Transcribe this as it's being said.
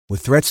With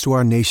threats to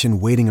our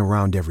nation waiting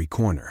around every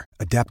corner,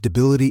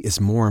 adaptability is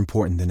more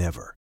important than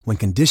ever. When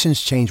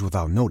conditions change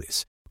without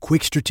notice,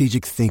 quick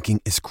strategic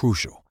thinking is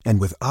crucial.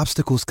 And with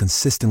obstacles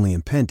consistently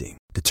impending,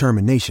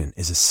 determination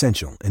is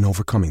essential in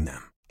overcoming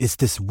them. It's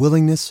this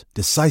willingness,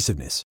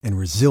 decisiveness, and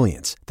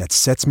resilience that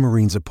sets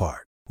Marines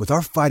apart. With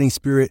our fighting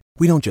spirit,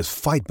 we don't just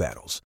fight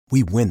battles,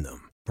 we win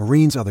them.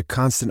 Marines are the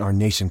constant our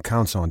nation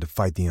counts on to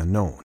fight the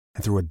unknown.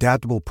 And through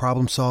adaptable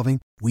problem solving,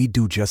 we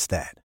do just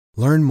that.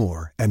 Learn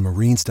more at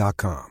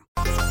marines.com.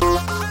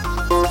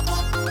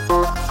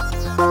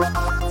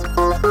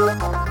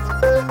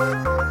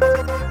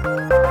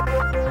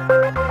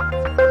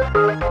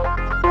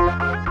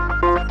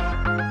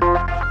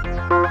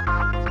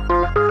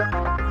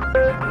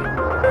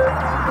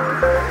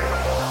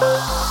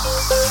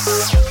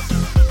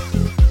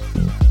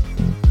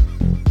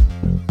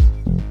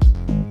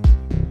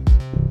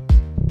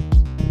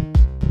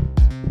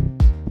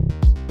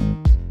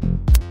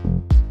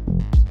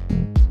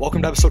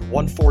 Welcome to episode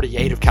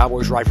 148 of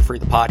Cowboys Ride for Free,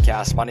 the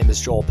podcast. My name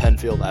is Joel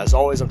Penfield. As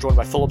always, I'm joined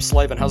by Philip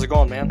Slavin. How's it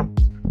going, man?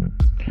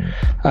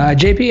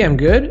 JP, I'm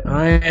good.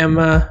 I'm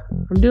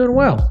doing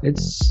well.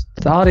 It's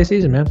the holiday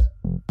season, man.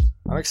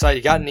 I'm excited.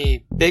 You got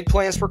any big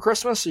plans for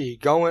Christmas? Are you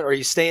going? Are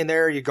you staying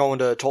there? Are you going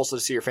to Tulsa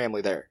to see your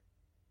family there?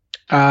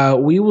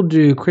 We will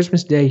do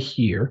Christmas Day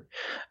here,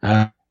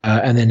 and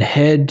then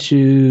head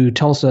to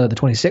Tulsa the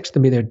 26th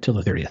and be there till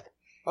the 30th.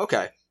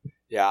 Okay.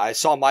 Yeah, I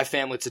saw my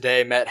family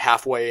today, met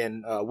halfway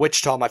in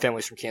Wichita. My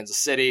family's from Kansas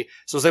City,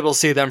 so I was able to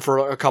see them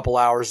for a couple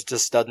hours. It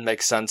just doesn't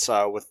make sense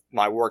with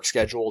my work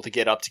schedule to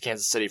get up to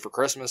Kansas City for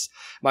Christmas.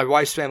 My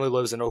wife's family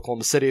lives in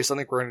Oklahoma City, so I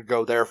think we're going to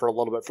go there for a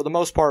little bit. For the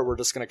most part, we're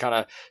just going to kind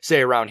of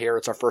stay around here.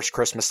 It's our first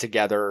Christmas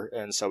together,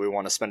 and so we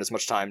want to spend as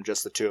much time,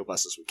 just the two of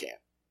us, as we can.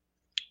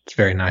 It's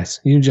very nice.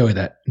 You enjoy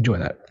that. Enjoy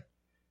that.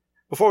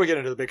 Before we get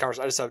into the big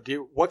conversation, I just have,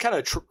 what kind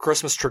of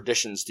Christmas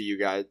traditions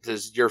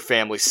does your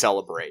family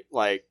celebrate?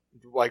 Like,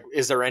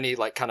 is there any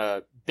kind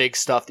of big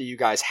stuff that you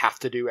guys have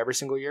to do every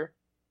single year?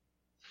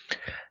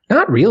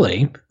 Not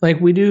really.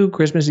 We do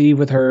Christmas Eve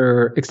with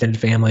her extended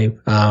family.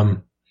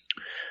 Now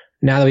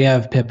that we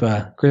have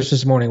Pippa,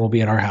 Christmas morning will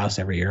be at our house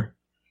every year.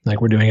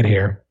 We're doing it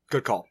here.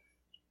 Good call.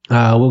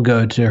 We'll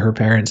go to her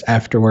parents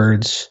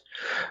afterwards,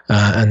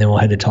 and then we'll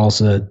head to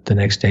Tulsa the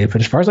next day.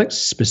 But as far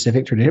as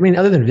specific tradition,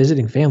 other than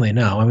visiting family,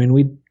 no.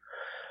 We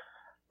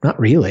not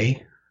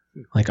really.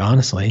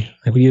 Honestly,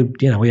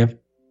 we have.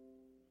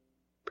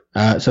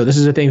 So this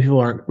is a thing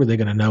people aren't really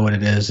going to know what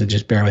it is. So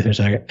just bear with me a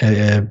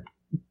second.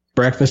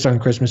 Breakfast on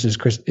Christmas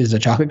is a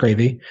chocolate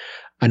gravy.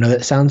 I know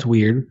that sounds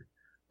weird.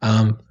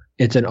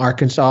 It's an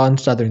Arkansas and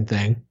Southern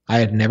thing. I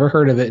had never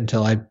heard of it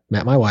until I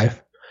met my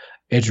wife.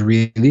 It's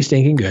really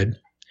stinking good.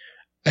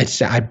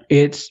 It's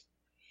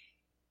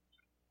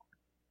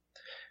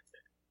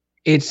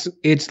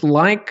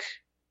like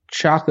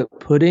chocolate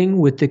pudding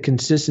with the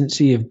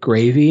consistency of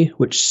gravy,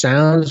 which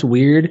sounds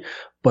weird,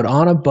 but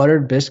on a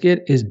buttered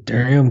biscuit is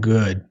damn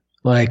good.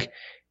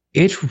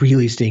 It's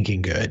really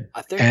stinking good.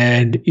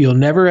 And you'll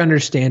never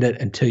understand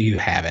it until you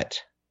have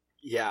it.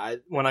 Yeah,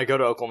 when I go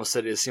to Oklahoma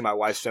City to see my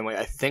wife's family,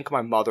 I think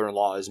my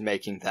mother-in-law is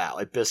making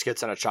that,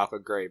 biscuits and a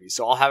chocolate gravy.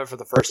 So I'll have it for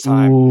the first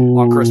time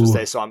on Christmas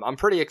Day. So I'm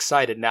pretty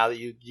excited now that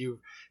you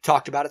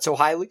talked about it so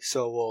highly.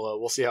 So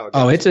we'll see how it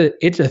goes. Oh,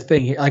 it's a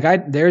thing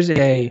here. There's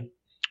in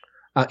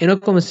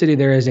Oklahoma City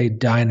there is a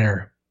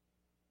diner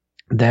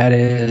that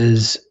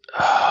is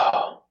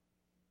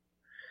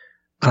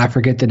and I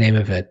forget the name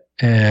of it.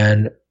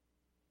 And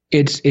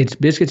it's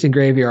biscuits and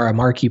gravy are a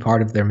marquee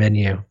part of their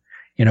menu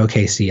in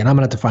OKC. And I'm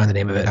going to have to find the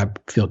name of it. I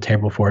feel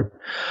terrible for it.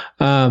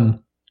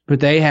 But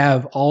they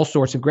have all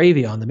sorts of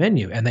gravy on the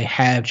menu, and they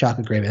have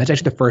chocolate gravy. That's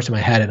actually the first time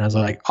I had it. And I was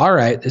like, all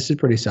right, this is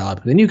pretty solid.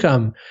 But then you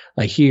come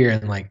here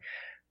and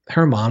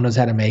her mom knows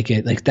how to make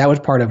it. That was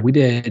part of, we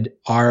did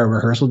our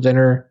rehearsal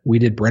dinner. We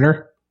did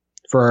Brenner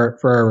for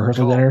our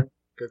rehearsal dinner.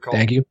 Good call.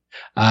 Thank you.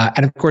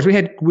 And of course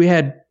we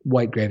had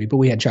white gravy, but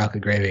we had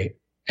chocolate gravy.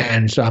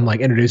 And so I'm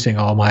introducing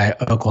all my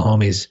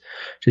Oklahomies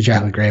to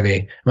chocolate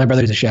gravy. My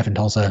brother, who's a chef in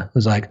Tulsa,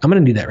 was like, I'm going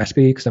to need that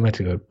recipe because I'm going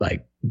to go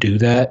do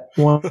that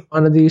one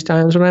of these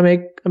times when I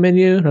make a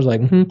menu. And I was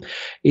like,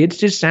 It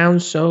just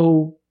sounds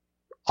so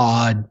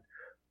odd,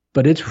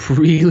 but it's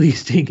really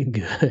stinking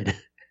good.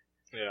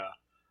 Yeah.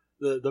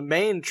 The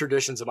main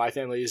traditions of my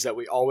family is that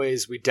we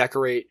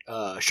decorate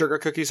sugar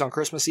cookies on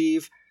Christmas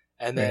Eve,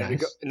 and then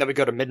we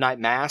go to midnight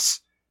mass.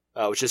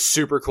 Which is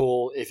super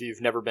cool. If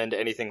you've never been to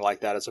anything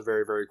like that, it's a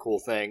very, very cool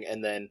thing.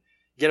 And then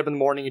get up in the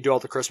morning, you do all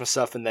the Christmas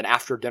stuff, and then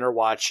after dinner,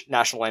 watch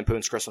National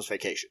Lampoon's Christmas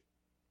Vacation.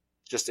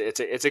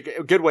 It's a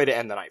good way to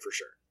end the night for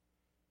sure.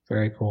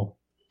 Very cool.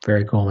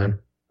 Very cool, man.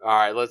 All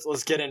right,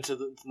 let's get into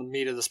the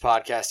meat of this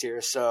podcast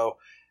here. So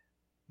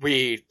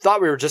we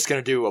thought we were just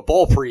going to do a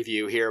bowl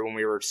preview here when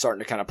we were starting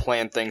to kind of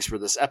plan things for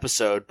this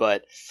episode,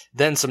 but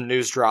then some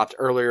news dropped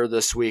earlier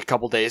this week, a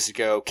couple days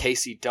ago.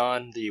 Casey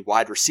Dunn, the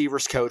wide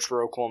receivers coach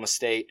for Oklahoma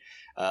State,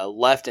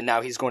 left, and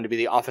now he's going to be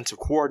the offensive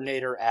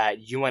coordinator at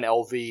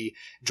UNLV,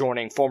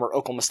 joining former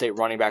Oklahoma State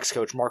running backs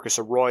coach Marcus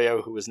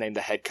Arroyo, who was named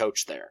the head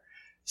coach there.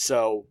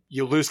 So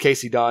you lose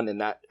Casey Dunn,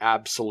 and that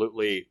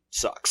absolutely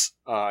sucks.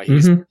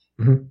 He's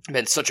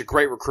been such a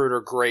great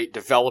recruiter, great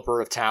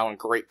developer of talent,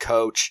 great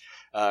coach,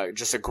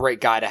 just a great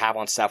guy to have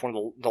on staff. One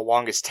of the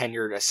longest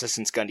tenured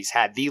assistants Gundy's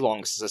had, the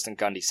longest assistant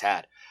Gundy's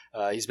had.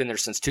 He's been there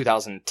since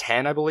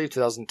 2010, I believe,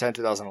 2010,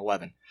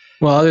 2011.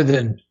 Well, other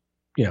than,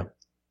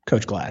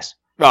 Coach Glass.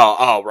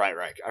 Oh,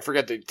 right. I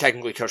forget that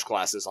technically Coach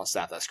Glass is on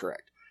staff. That's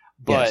correct.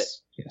 But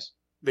yes.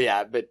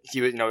 But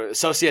he was,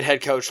 associate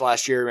head coach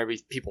last year.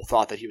 Maybe people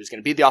thought that he was going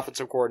to be the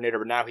offensive coordinator,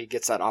 but now he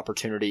gets that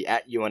opportunity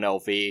at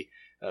UNLV.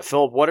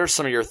 Philip, what are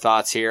some of your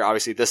thoughts here?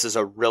 Obviously, this is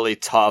a really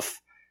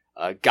tough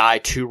guy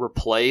to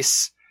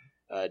replace.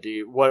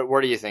 What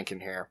are you thinking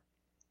here?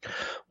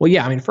 Well,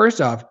 yeah. I mean,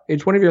 first off,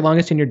 it's one of your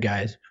longest tenured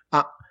guys.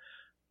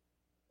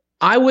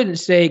 I wouldn't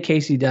say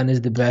Casey Dunn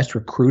is the best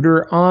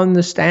recruiter on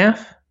the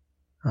staff.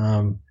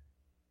 And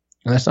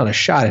that's not a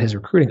shot at his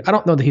recruiting. I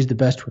don't know that he's the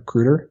best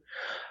recruiter,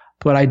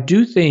 but I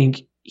do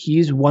think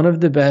he's one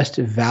of the best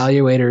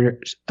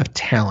evaluators of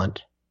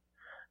talent.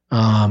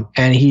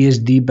 And he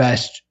is the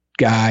best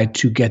guy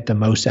to get the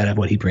most out of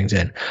what he brings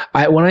in.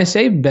 When I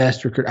say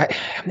best recruiter,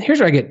 here's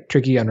where I get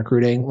tricky on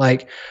recruiting.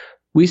 Like,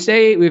 we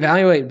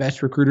evaluate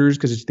best recruiters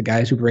because it's the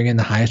guys who bring in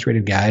the highest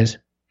rated guys.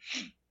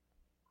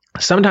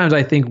 Sometimes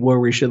I think where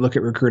we should look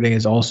at recruiting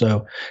is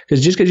also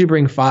because just because you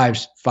bring five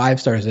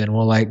stars in,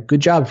 well, like, good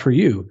job for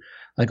you.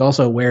 Like,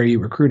 also, where are you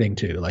recruiting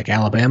to? Like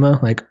Alabama?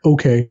 Like,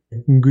 okay,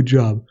 good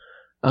job.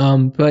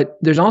 But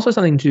there's also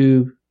something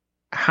to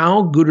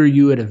how good are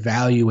you at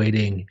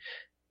evaluating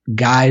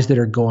guys that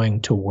are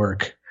going to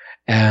work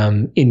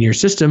in your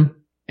system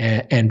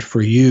and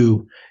for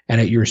you and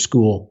at your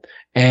school.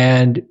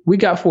 And we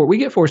get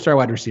 4-star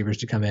wide receivers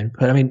to come in.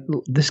 But I mean,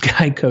 this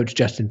guy coached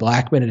Justin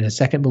Blackman in his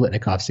second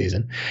Biletnikoff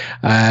season.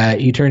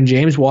 He turned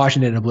James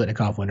Washington into a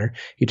Biletnikoff winner.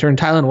 He turned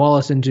Tylan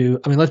Wallace into,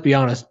 I mean, let's be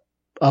honest,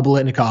 a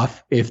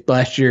Biletnikoff if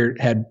last year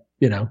had,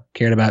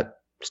 cared about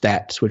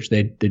stats, which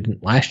they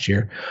didn't last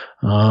year.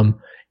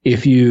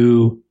 If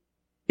he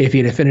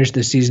had finished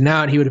the season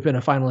out, he would have been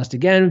a finalist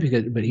again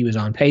but he was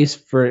on pace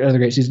for another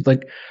great season.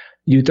 Like,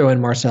 you throw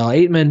in Marcel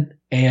Aitman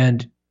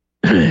and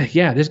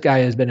yeah, this guy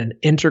has been an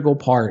integral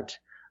part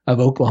of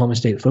Oklahoma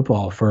State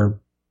football for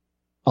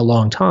a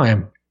long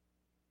time.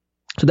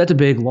 So that's a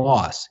big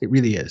loss. It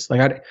really is.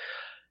 Like,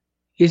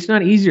 it's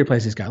not easy to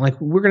replace this guy. Like,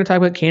 we're going to talk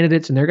about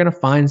candidates, and they're going to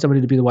find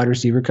somebody to be the wide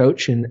receiver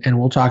coach, and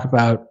we'll talk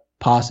about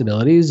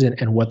possibilities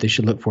and what they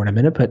should look for in a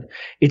minute. But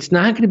it's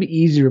not going to be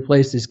easy to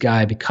replace this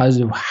guy because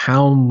of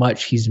how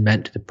much he's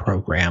meant to the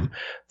program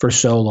for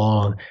so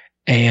long.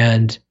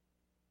 And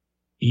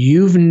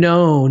you've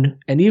known,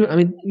 and even, I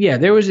mean, yeah,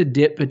 there was a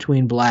dip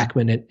between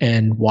Blackman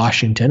and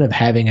Washington of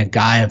having a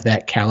guy of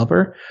that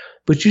caliber,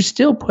 but you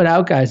still put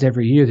out guys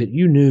every year that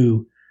you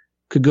knew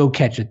could go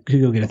get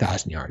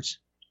 1,000 yards,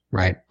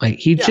 right? Like,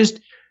 he's just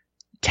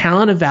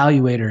talent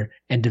evaluator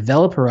and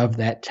developer of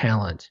that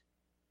talent.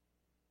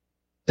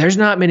 There's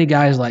not many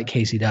guys like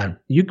Casey Dunn.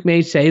 You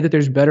may say that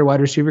there's better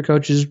wide receiver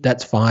coaches.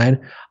 That's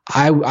fine.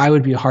 I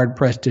would be hard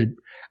pressed to,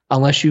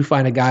 unless you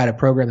find a guy at a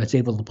program that's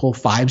able to pull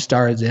 5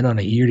 stars in on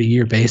a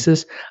year-to-year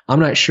basis. I'm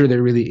not sure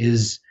there really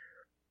is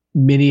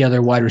many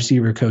other wide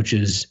receiver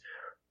coaches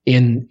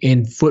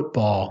in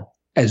football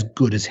as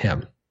good as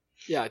him.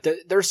 Yeah,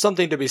 there's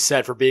something to be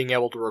said for being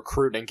able to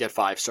recruit and get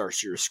 5 stars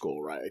to your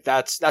school, right?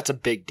 That's a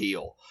big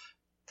deal.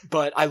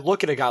 But I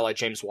look at a guy like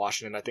James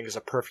Washington, I think is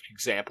a perfect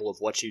example of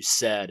what you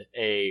said.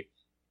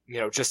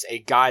 Just a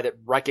guy that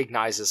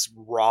recognizes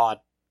raw,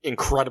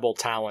 incredible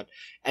talent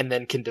and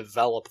then can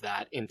develop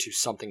that into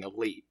something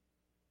elite.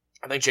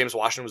 I think James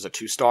Washington was a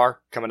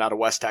 2-star coming out of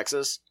West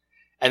Texas.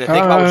 And the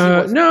thing about what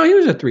he was, no, he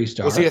was a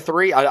 3-star. Was he a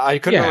 3? I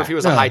couldn't remember if he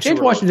was a high 2. James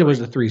Washington was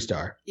a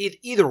 3-star.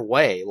 Either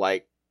way,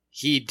 like,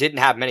 he didn't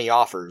have many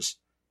offers.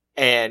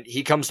 And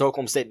he comes to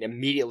Oklahoma State, and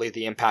immediately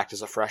the impact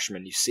as a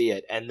freshman, you see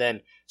it. And then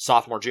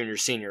sophomore, junior,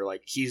 senior,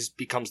 like,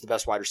 becomes the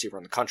best wide receiver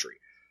in the country.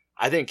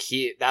 I think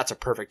that's a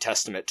perfect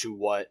testament to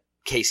what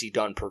Casey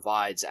Dunn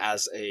provides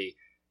as an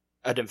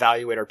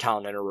evaluator,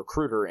 talent, and a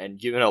recruiter. And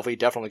UNLV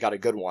definitely got a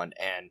good one.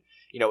 And,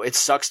 it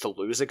sucks to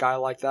lose a guy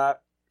like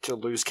that. To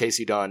lose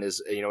Casey Dunn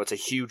is, it's a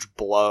huge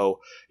blow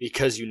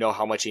because you know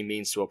how much he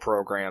means to a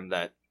program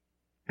that,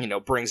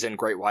 brings in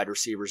great wide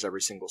receivers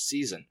every single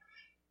season.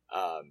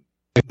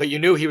 But you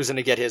knew he was going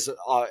to get his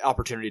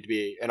opportunity to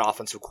be an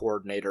offensive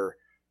coordinator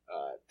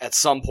at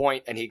some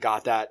point, and he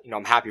got that.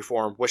 I'm happy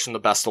for him. Wish him the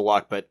best of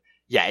luck. But,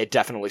 yeah, it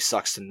definitely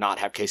sucks to not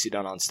have Casey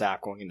Dunn on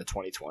staff going into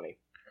 2020.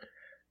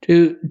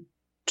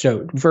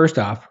 So, first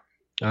off,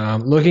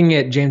 looking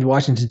at James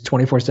Washington's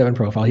 24/7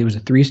 profile, he was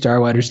a 3-star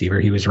wide receiver.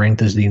 He was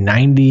ranked as the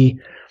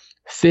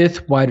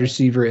 95th wide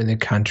receiver in the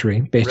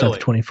country based off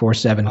the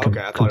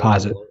 24/7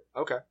 composite.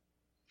 Okay.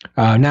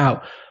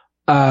 Now,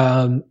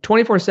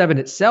 24/7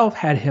 itself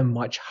had him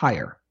much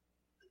higher.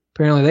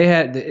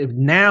 Apparently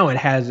now it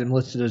has him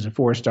listed as a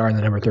 4-star in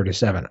the number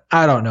 37.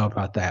 I don't know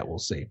about that. We'll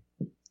see.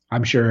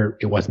 I'm sure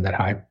it wasn't that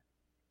high.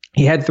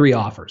 He had 3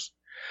 offers: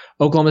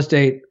 Oklahoma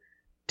State,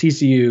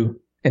 TCU,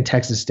 and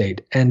Texas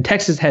State. And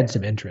Texas had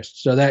some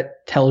interest. So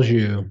that tells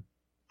you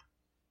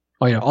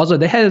Oh, yeah. Also,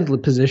 they had the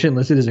position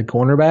listed as a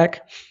cornerback.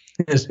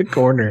 As a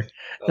corner.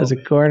 As a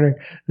corner.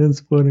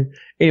 That's funny.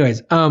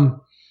 Anyways,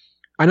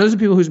 I know some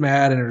people who's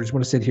mad and I just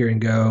want to sit here and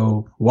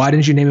go, why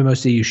didn't you name him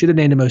OC? You should have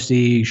named him OC.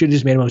 You should have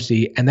just made him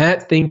OC. And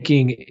that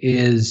thinking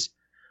is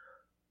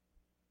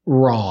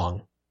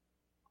wrong.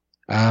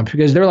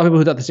 Because there were a lot of people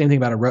who thought the same thing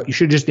about Arroyo. You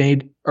should have just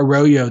named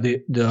Arroyo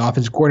the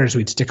offensive coordinator so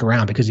he'd stick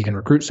around because he can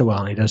recruit so well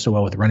and he does so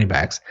well with running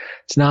backs.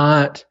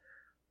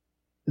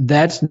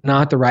 That's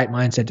not the right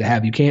mindset to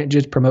have. You can't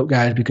just promote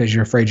guys because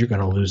you're afraid you're going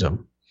to lose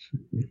them.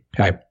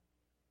 Okay.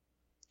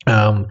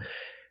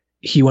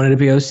 He wanted to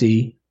be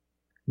OC.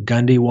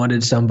 Gundy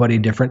wanted somebody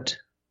different.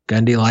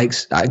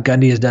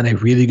 Gundy has done a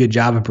really good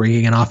job of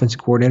bringing in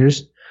offensive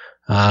coordinators.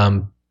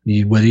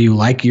 Whether you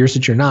like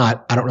Yurcich or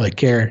not, I don't really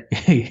care.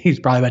 He's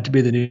probably about to be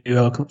the new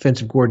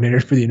offensive coordinator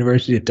for the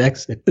University of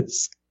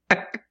Texas.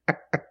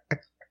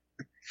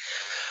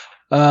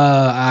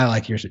 I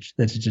like Yurcich.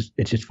 It's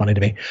just funny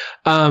to me.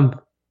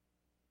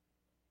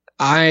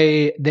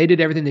 They did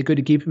everything they could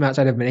to keep him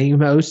outside of making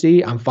him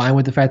OC. I'm fine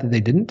with the fact that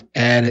they didn't,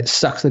 and it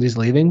sucks that he's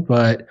leaving.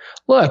 But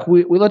look,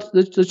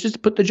 let's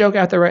just put the joke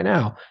out there right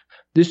now.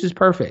 This is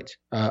perfect.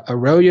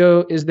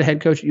 Arroyo is the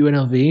head coach at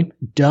UNLV.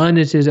 Dunn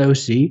is his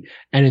OC,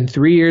 and in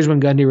 3 years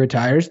when Gundy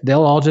retires,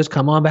 they'll all just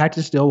come on back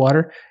to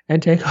Stillwater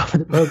and take over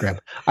the program.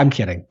 I'm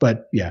kidding,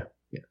 but yeah.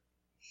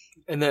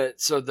 And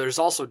so there's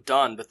also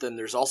Dunn, but then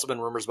there's also been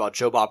rumors about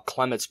Joe Bob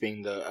Clements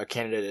being a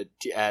candidate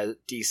at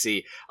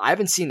DC. I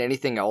haven't seen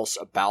anything else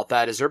about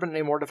that. Has there been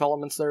any more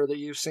developments there that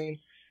you've seen?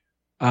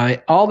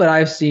 All that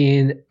I've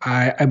seen,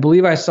 I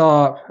believe I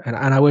saw, and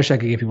I wish I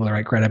could give people the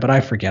right credit, but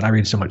I forget. I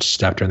read so much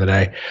stuff during the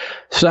day.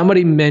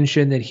 Somebody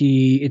mentioned that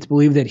it's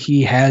believed that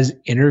he has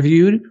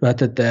interviewed, but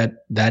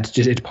that's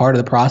just, it's part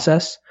of the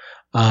process.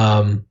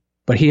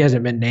 But he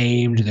hasn't been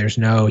named.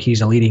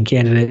 He's a leading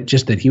candidate,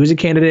 just that he was a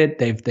candidate.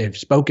 They've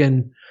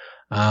spoken.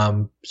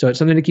 So it's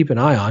something to keep an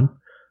eye on.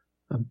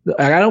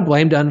 I don't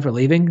blame Dunn for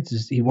leaving. It's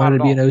just, he wanted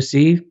to be an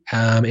OC.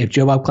 If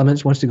Joe Bob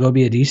Clements wants to go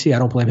be a DC, I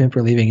don't blame him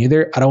for leaving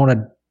either. I don't want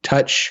to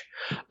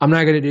I'm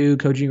not going to do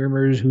coaching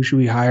rumors. Who should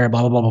we hire?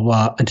 Blah, blah, blah, blah,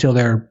 blah, until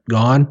they're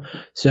gone.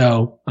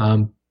 So,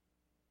 Joe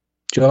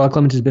Bob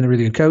Clements has been a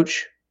really good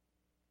coach.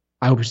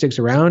 I hope he sticks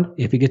around.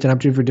 If he gets an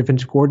opportunity for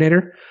defensive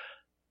coordinator,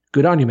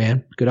 good on you,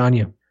 man. Good on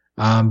you.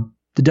 The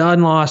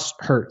Dunn loss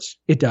hurts.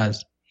 It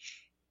does.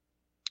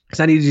 It's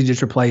not easy to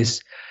just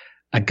replace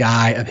a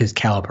guy of his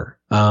caliber.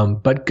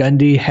 But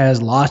Gundy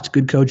has lost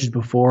good coaches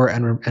before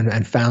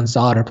and found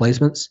solid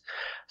replacements.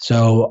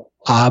 So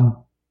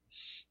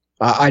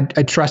I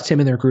trust him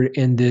in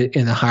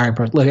the hiring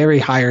process. Look, every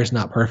hire is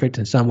not perfect,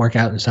 and some work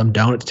out and some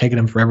don't. It's taken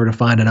him forever to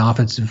find an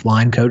offensive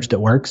line coach that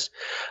works.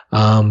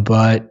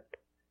 But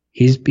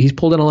he's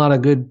pulled in a lot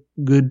of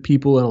good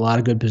people in a lot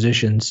of good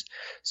positions.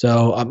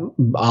 So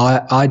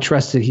I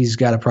trust that he's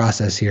got a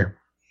process here.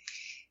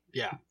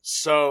 Yeah.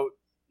 So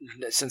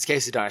since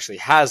Casey Dunn actually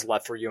has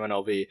left for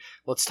UNLV,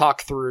 let's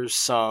talk through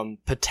some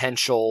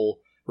potential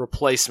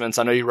replacements.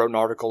 I know you wrote an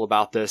article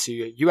about this.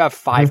 You have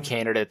 5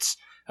 candidates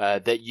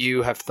that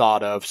you have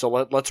thought of. So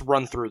let's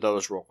run through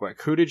those real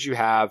quick. Who did you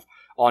have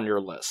on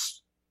your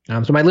list?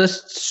 So my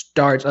list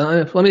starts,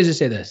 let me just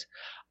say this.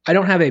 I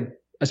don't have a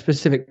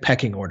specific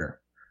pecking order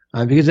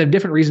because I have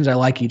different reasons I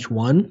like each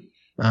one.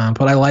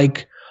 But I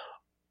like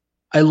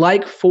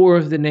 4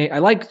 of the names. I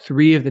like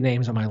 3 of the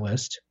names on my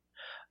list.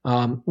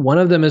 One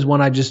of them is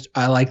one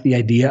I like the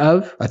idea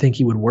of. I think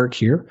he would work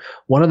here.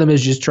 One of them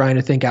is just trying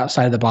to think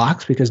outside of the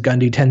box because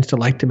Gundy tends to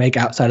like to make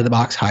outside of the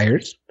box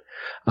hires.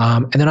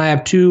 And then I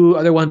have 2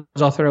 other ones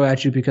I'll throw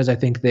at you because I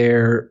think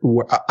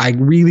I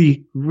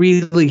really,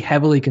 really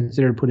heavily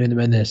considered putting them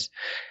in this.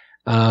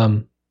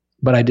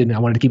 But I didn't. I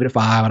wanted to keep it at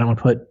 5. I don't want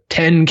to put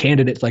 10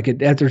 candidates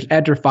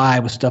after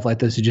 5 with stuff like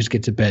this. It just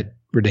gets a bit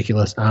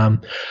ridiculous.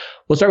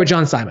 We'll start with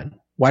John Simon,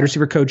 wide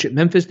receiver coach at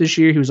Memphis this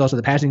year. He was also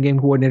the passing game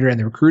coordinator and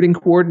the recruiting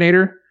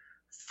coordinator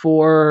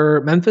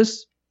for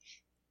Memphis.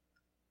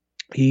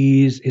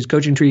 His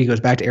coaching tree, he goes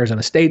back to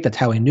Arizona State. That's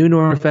how he knew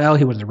Norvell.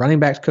 He was the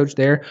running backs coach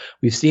there.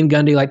 We've seen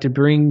Gundy like to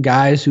bring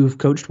guys who've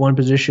coached one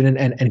position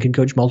and can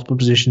coach multiple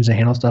positions and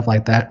handle stuff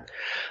like that.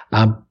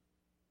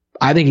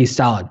 I think he's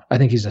solid. I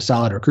think he's a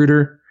solid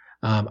recruiter.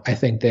 I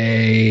think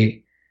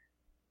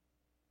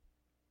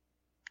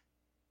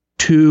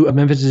 2 of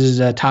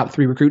Memphis's top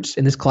 3 recruits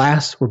in this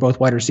class were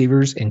both wide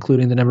receivers,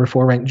 including the number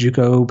 4 ranked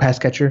JUCO pass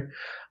catcher.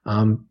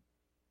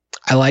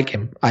 I like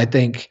him. I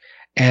think,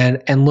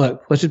 and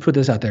look, let's just put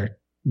this out there.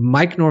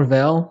 Mike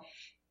Norvell,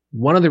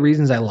 one of the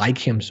reasons I like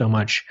him so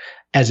much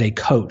as a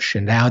coach,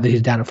 and now that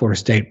he's down at Florida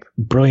State,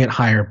 brilliant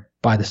hire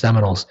by the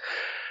Seminoles.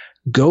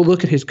 Go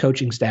look at his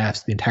coaching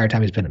staffs the entire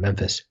time he's been at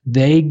Memphis.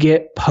 They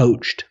get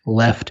poached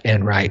left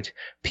and right.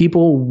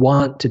 People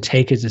want to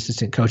take his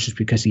assistant coaches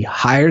because he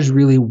hires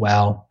really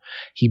well.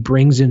 He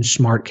brings in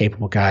smart,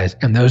 capable guys,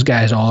 and those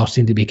guys all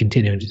seem to be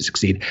continuing to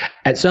succeed.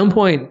 At some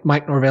point,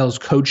 Mike Norvell's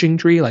coaching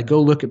tree, like go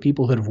look at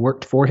people that have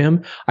worked for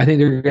him. I think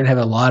they're going to have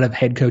a lot of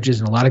head coaches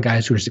and a lot of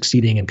guys who are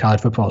succeeding in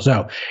college football.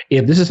 So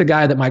if this is a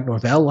guy that Mike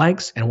Norvell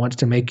likes and wants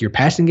to make your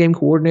passing game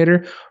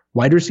coordinator,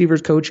 wide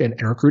receivers coach and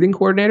recruiting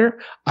coordinator,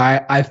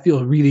 I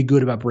feel really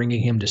good about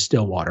bringing him to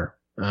Stillwater.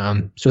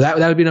 So that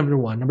would be number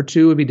one. Number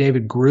two would be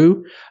David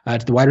Grew,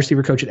 to the wide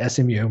receiver coach at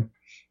SMU.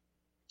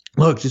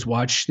 Look, just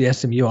watch the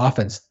SMU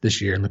offense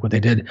this year and look what they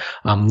did.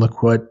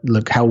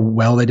 Look how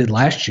well they did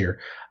last year.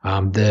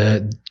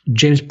 The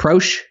James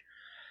Proche,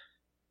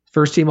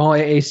 first team All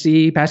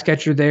AAC pass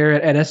catcher there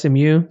at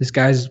SMU. This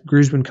guy's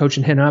Grew's been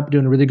coaching him up,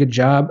 doing a really good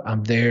job.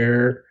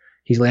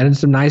 He's landed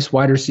some nice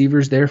wide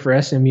receivers there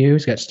for SMU.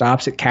 He's got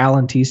stops at Cal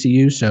and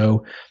TCU.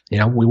 So,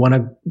 we want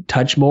to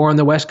touch more on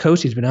the West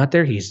Coast. He's been out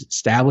there. He's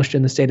established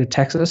in the state of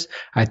Texas.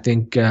 I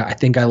think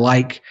I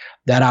like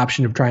that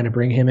option of trying to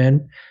bring him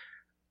in.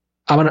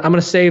 I'm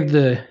gonna save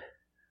the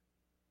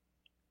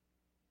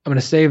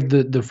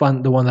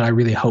fun, the one that I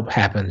really hope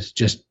happens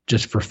just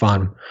for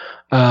fun.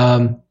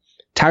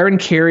 Tyron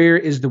Carrier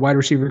is the wide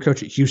receiver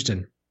coach at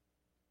Houston.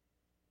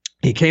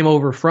 He came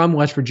over from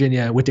West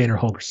Virginia with Dana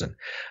Holgorsen.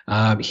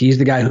 He's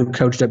the guy who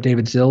coached up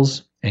David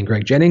Sills and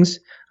Greg Jennings.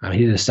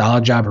 He did a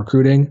solid job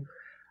recruiting.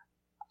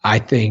 I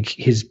think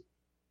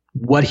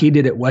what he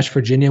did at West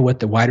Virginia with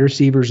the wide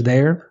receivers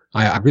there,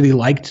 I really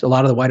liked a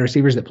lot of the wide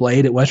receivers that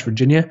played at West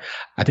Virginia.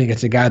 I think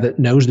it's a guy that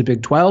knows the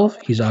Big 12.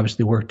 He's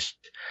obviously worked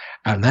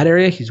out in that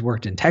area. He's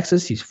worked in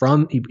Texas. He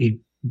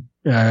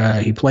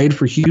played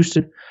for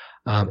Houston.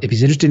 If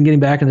he's interested in getting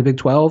back in the Big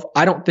 12,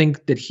 I think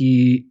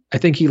he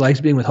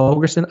likes being with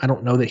Holgorsen. I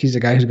don't know that he's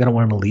a guy who's going to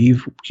want him to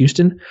leave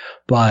Houston,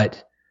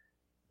 but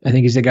I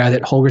think he's a guy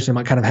that Holgorsen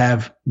might kind of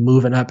have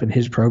moving up in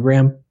his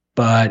program.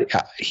 But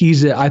I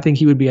think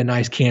he would be a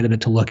nice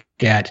candidate to look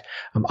at.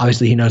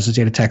 Obviously, he knows the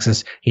state of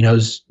Texas. He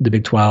knows the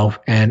Big 12.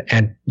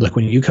 And look,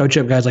 when you coach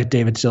up guys like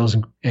David Sills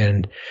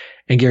and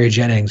Gary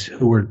Jennings,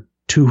 who were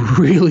two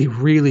really,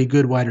 really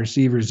good wide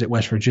receivers at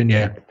West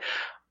Virginia,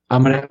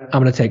 I'm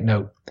gonna take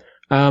note.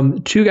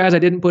 Two guys I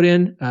didn't put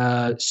in.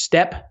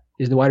 Stepp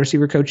is the wide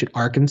receiver coach at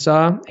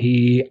Arkansas.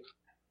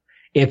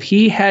 If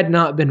he had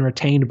not been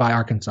retained by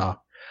Arkansas,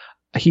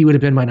 he would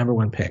have been my number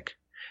one pick.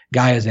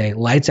 Guy is a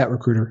lights out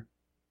recruiter,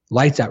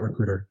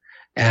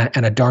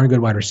 and a darn good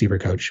wide receiver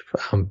coach.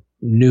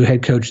 New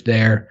head coach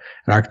there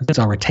at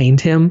Arkansas retained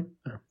him.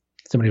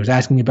 Somebody was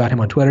asking me about him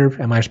on Twitter,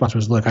 and my response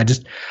was, look, I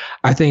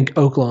think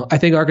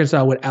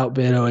Arkansas would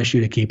outbid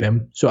OSU to keep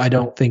him, so I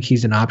don't think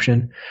he's an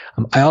option.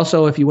 I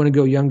also, if you want to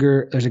go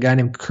younger, there's a guy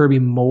named Kirby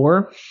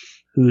Moore,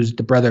 who's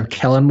the brother of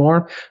Kellen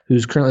Moore,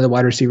 who's currently the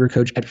wide receiver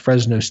coach at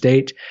Fresno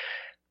State.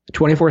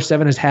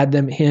 24/7 has had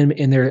him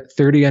in their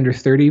 30 under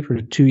 30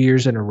 for 2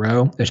 years in a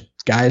row. There's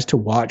guys to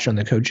watch on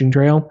the coaching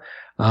trail.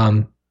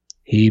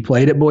 He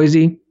played at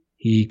Boise.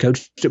 He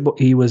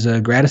was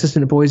a grad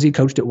assistant at Boise,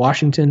 coached at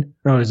Washington.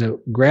 No, he was a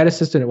grad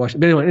assistant at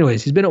Washington. But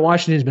anyways, he's been at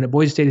Washington, he's been at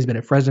Boise State, he's been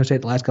at Fresno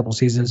State the last couple of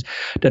seasons,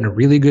 done a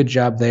really good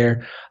job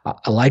there.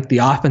 I like the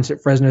offense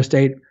at Fresno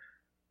State.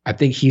 I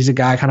think he's a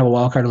guy, kind of a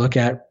wild card to look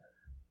at.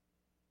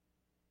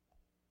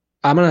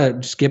 I'm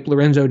going to skip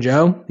Lorenzo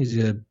Joe. He's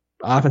an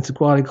offensive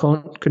quality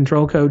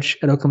control coach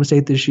at Oklahoma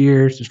State this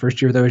year. It's his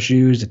first year with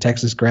OSU. He's a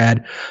Texas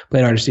grad,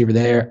 played wide receiver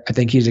there. I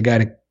think he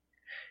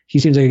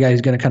seems like a guy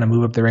who's going to kind of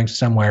move up the ranks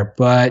somewhere.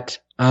 But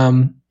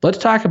let's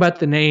talk about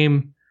the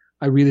name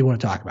I really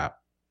want to talk about.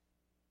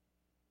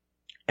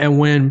 And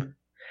when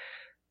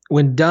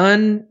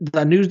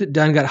the news that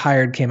Dunn got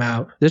hired came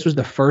out, this was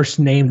the first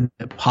name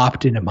that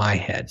popped into my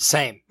head.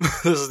 Same.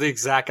 This is the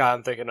exact guy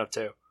I'm thinking of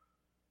too.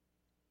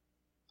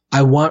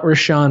 I want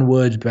Rashawn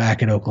Woods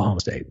back at Oklahoma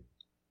State.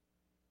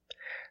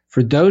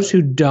 For those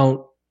who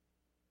don't,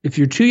 if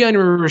you're too young to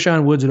remember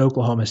Rashawn Woods at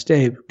Oklahoma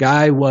State,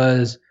 guy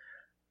was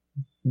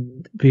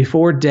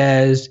before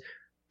Dez,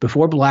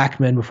 before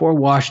Blackman, before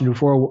Washington,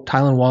 before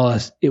Tylan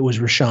Wallace, it was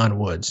Rashawn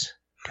Woods.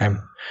 Okay.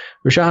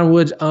 Rashawn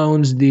Woods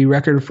owns the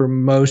record for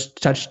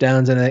most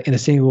touchdowns in a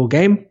single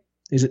game.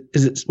 Was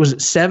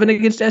it 7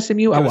 against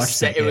SMU? I watched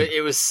that game.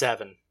 It was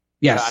 7.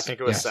 Yes. Yeah, I think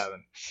it was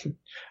 7.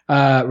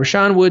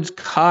 Rashawn Woods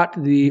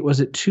caught the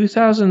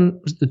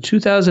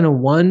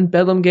 2001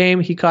 Bedlam game?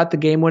 He caught the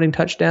game-winning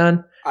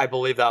touchdown. I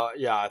believe that.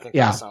 Yeah, I think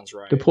that sounds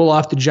right. To pull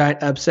off the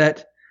giant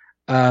upset.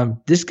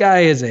 This guy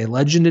is a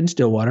legend in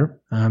Stillwater.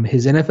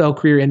 His NFL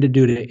career ended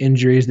due to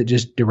injuries that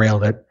just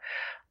derailed it.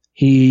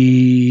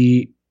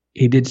 He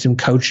did some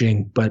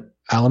coaching, but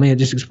let me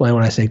just explain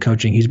when I say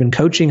coaching. He's been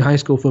coaching high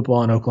school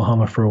football in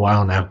Oklahoma for a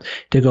while now.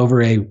 Took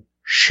over a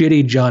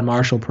shitty John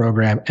Marshall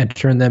program and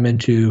turned them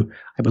into,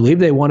 I believe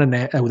they won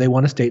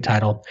a state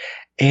title,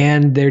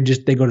 and they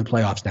go to the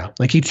playoffs now.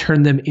 Like, he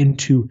turned them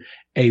into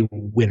a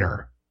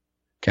winner.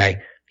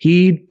 Okay.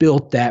 He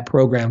built that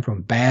program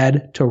from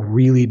bad to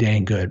really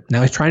dang good.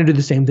 Now he's trying to do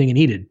the same thing in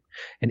Enid.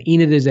 And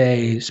Enid is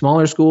a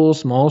smaller school,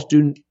 small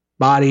student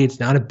body. It's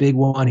not a big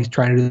one. He's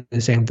trying to do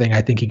the same thing.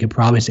 I think he could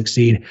probably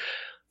succeed.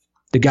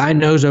 The guy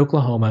knows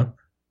Oklahoma.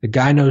 The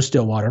guy knows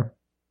Stillwater.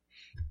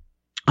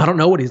 I don't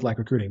know what he's like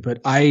recruiting, but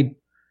I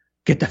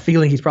get the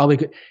feeling he's probably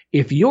good.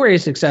 If you're a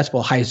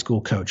successful high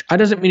school coach, that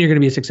doesn't mean you're going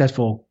to be a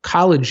successful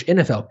college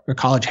NFL or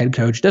college head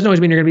coach. Doesn't always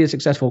mean you're going to be a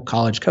successful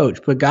college coach.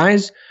 But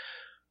guys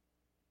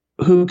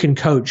who can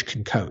coach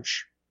can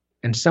coach.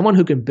 And someone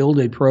who can build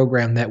a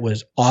program that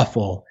was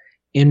awful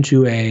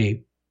into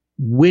a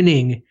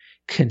winning,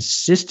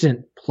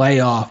 consistent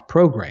playoff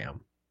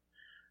program.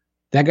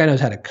 That guy knows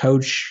how to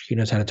coach. He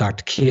knows how to talk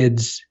to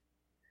kids.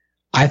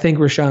 I think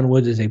Rashawn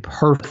Woods is a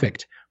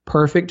perfect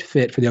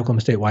fit for the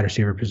Oklahoma State wide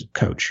receiver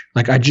coach.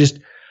 Like,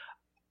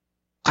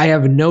 I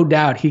have no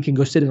doubt he can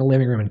go sit in the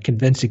living room and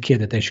convince a kid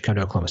that they should come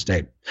to Oklahoma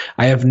State.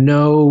 I have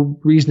no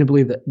reason to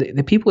believe that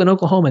the people in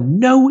Oklahoma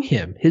know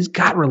him. He's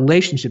got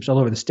relationships all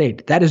over the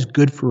state. That is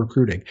good for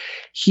recruiting.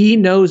 He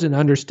knows and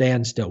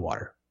understands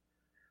Stillwater.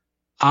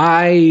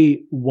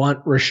 I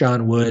want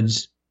Rashawn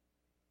Woods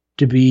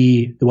to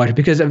be the wide,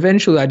 because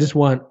eventually I just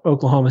want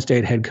Oklahoma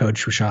State head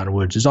coach Rashawn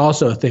Woods is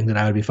also a thing that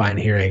I would be fine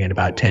hearing in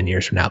about 10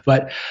 years from now.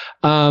 But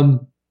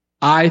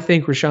I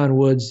think Rashawn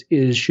Woods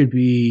should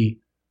be.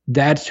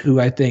 That's who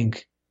I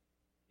think.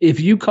 If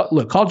you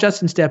call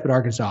Justin Stepp at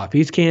Arkansas.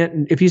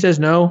 If he says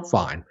no,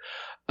 fine.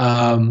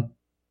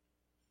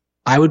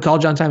 I would call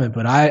John Simon,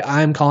 but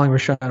I'm calling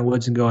Rashawn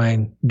Woods and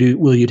going,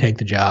 will you take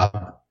the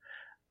job?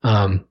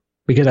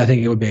 Because I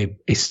think it would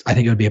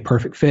be a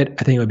perfect fit.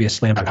 I think it would be a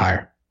slam dunk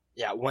hire.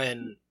 Yeah,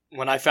 when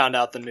I found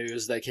out the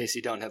news that Casey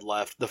Dunn had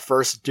left, the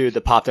first dude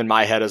that popped in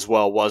my head as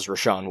well was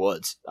Rashawn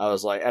Woods. I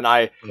was like, and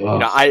I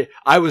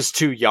was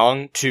too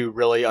young to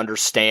really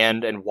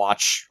understand and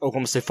watch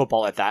Oklahoma State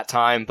football at that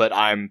time, but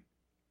I've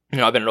been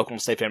an Oklahoma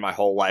State fan my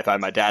whole life. I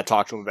had my dad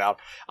talk to him about.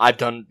 I've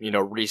done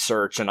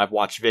research and I've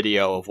watched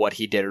video of what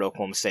he did at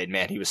Oklahoma State.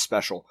 Man, he was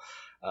special.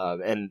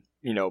 And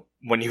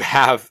when you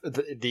have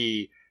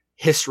the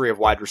history of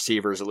wide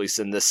receivers, at least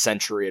in this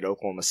century at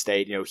Oklahoma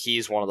State,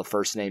 he's one of the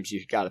first names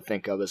you got to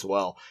think of as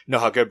well. I know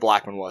how good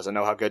Blackman was. I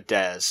know how good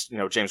Dez,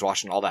 James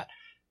Washington, all that.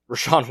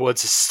 Rashawn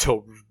Woods is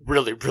still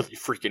really, really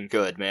freaking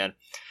good, man.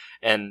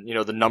 And,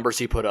 the numbers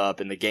he put up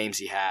and the games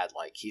he had,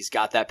 like, he's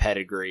got that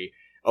pedigree.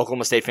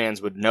 Oklahoma State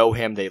fans would know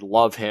him. They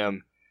love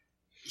him.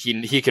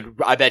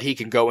 I bet he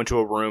can go into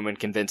a room and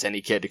convince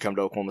any kid to come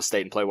to Oklahoma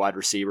State and play wide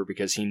receiver,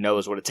 because he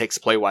knows what it takes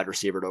to play wide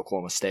receiver at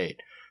Oklahoma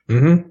State.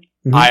 Mm-hmm.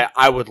 Mm-hmm.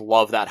 I would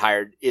love that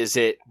hire. Is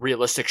it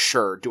realistic?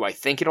 Sure. Do I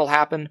think it'll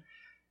happen?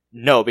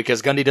 No,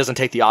 because Gundy doesn't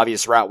take the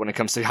obvious route when it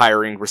comes to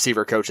hiring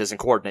receiver coaches and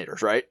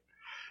coordinators, right?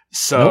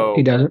 So nope,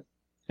 he doesn't.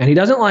 And he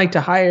doesn't like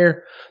to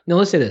hire. Now,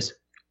 let's say this.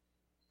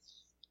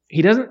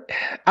 He doesn't,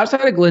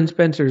 outside of Glenn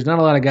Spencer, there's not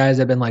a lot of guys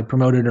that have been like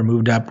promoted or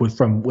moved up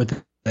from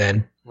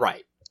within.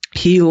 Right.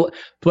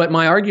 But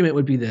my argument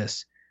would be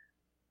this.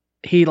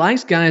 He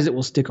likes guys that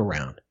will stick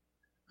around.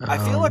 I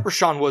feel like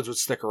Rashawn Woods would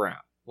stick around.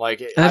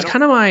 That's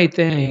kind of my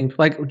thing.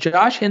 Like,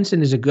 Josh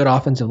Henson is a good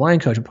offensive line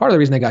coach. And part of the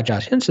reason they got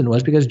Josh Henson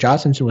was because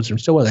Josh Henson was from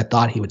Stillwater. They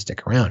thought he would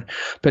stick around.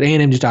 But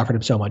A&M just offered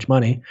him so much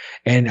money.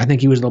 And I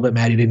think he was a little bit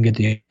mad he didn't get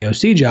the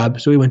OC job.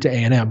 So he went to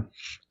A&M.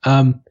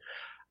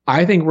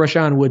 I think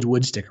Rashawn Woods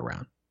would stick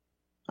around.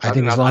 I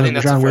think as long as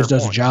Rashawn Woods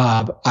does a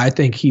job, I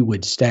think he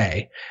would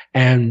stay.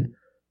 And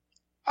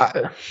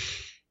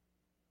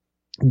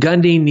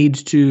Gundy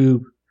needs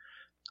to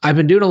 – I've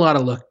been doing a lot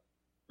of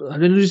I've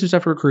been doing some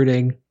stuff for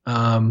recruiting.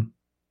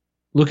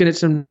 Looking at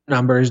some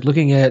numbers,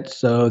 looking at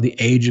the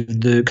age of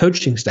the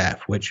coaching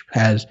staff, which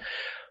has,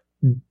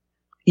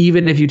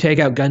 even if you take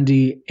out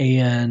Gundy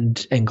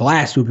and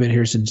Glass, who've been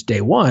here since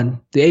day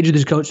one, the age of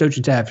this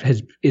coaching staff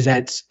is at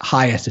its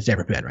highest it's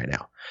ever been right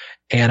now.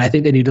 And I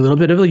think they need a little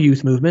bit of a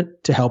youth movement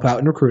to help out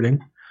in recruiting.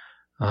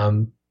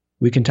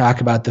 We can talk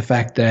about the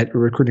fact that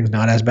recruiting is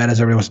not as bad as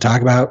everyone wants to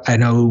talk about. I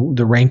know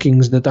the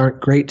rankings that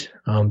aren't great.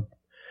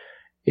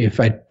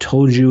 If I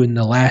told you in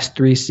the last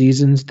 3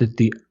 seasons that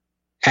the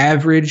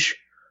average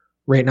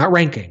rate, not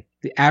ranking,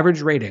 the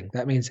average rating,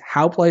 that means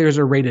how players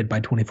are rated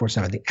by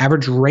 24/7. The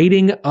average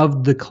rating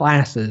of the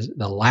classes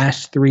the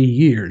last 3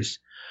 years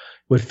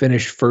would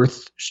finish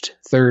first,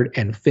 third,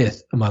 and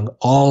fifth among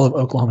all of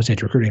Oklahoma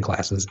State's recruiting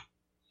classes.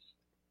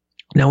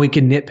 Now we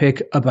can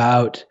nitpick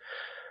about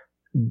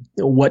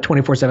what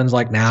 24/7 is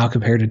like now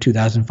compared to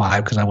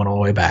 2005 because I went all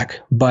the way back.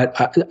 But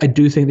I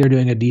do think they're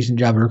doing a decent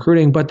job of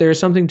recruiting, but there's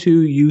something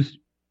to youth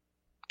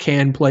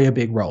can play a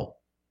big role.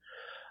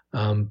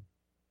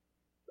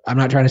 I'm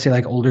not trying to say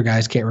like older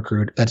guys can't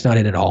recruit. That's not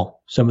it at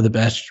all. Some of the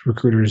best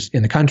recruiters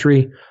in the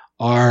country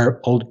are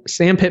old.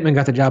 Sam Pittman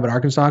got the job at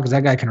Arkansas because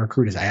that guy can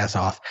recruit his ass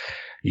off.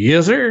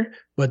 Yes, sir.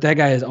 But that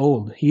guy is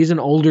old. He's an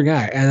older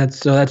guy. And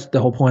that's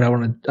the whole point. I don't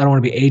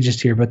want to be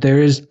ageist here, but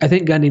I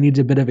think Gundy needs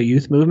a bit of a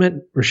youth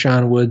movement.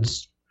 Rashawn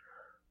Woods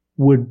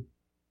would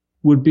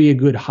be a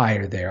good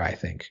hire there, I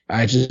think.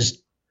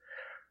 There's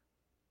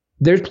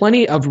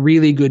plenty of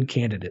really good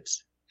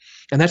candidates.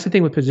 And that's the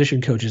thing with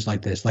position coaches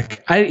like this.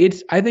 Like I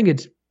think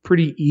it's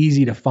pretty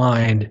easy to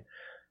find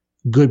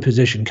good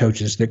position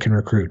coaches that can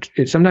recruit.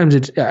 I don't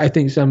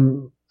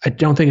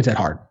think it's that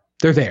hard.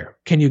 They're there.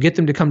 Can you get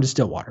them to come to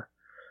Stillwater?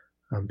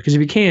 Because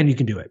if you can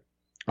do it.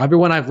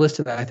 Everyone I've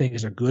listed that I think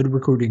is a good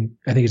recruiting.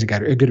 I think is a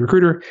good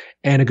recruiter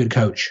and a good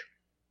coach.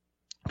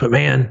 But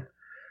man,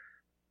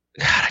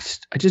 God,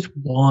 I just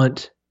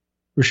want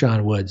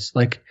Rashawn Woods.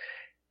 Like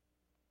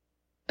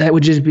that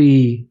would just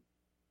be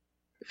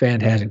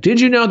fantastic.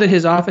 Did you know that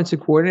his offensive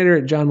coordinator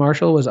at John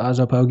Marshall was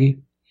Ozzo Poggi?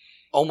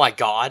 Oh my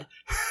God.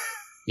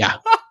 Yeah.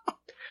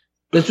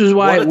 This was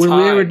why when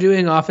we were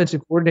doing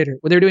offensive coordinator,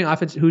 when they were doing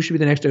offense, who should be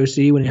the next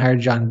OC when he hired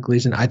John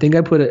Gleason, I think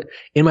I put it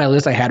in my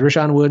list. I had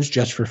Rashawn Woods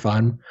just for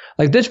fun.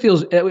 Like this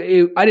feels,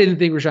 I didn't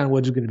think Rashawn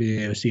Woods was going to be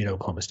the OC at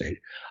Oklahoma State.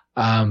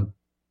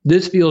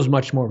 This feels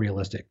much more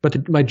realistic.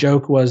 But my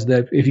joke was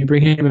that if you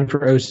bring him in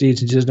for OC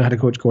since he doesn't know how to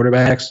coach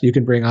quarterbacks, you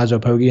can bring Ozzo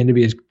Pogge in to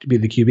be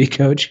the QB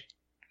coach.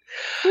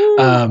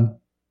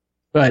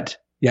 But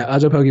yeah,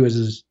 Ozzo Pogge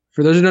was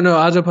for those who don't know,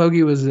 Ozzo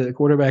Pogge was a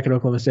quarterback at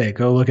Oklahoma State.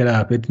 Go look it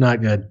up. It's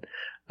not good.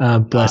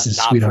 Bless his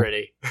sweet heart.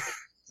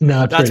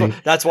 Not pretty.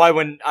 That's why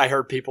when I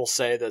heard people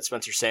say that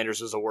Spencer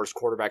Sanders was the worst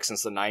quarterback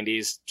since the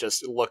 90s,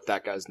 just look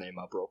that guy's name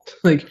up real quick.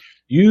 Like,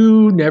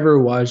 you never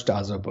watched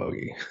Ozzo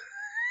Pogge.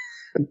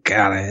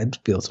 God, I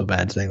feel so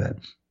bad saying that.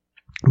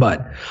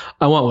 But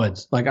I want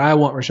Woods. Like, I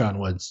want Rashawn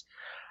Woods.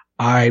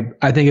 I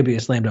think it'd be a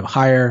slam dunk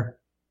hire.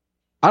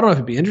 I don't know if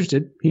he'd be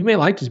interested. He may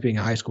like just being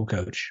a high school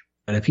coach.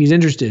 And if he's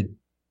interested,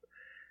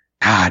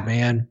 God,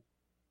 man,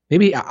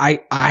 maybe I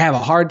have a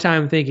hard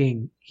time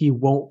thinking he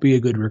won't be a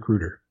good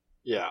recruiter.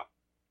 Yeah.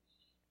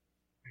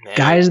 Man.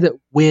 Guys that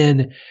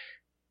win,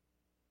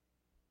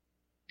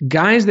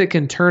 guys that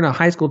can turn a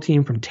high school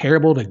team from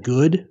terrible to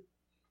good,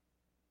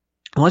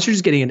 unless you're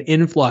just getting an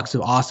influx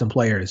of awesome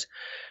players,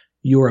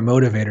 you're a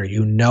motivator.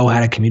 You know how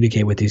to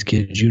communicate with these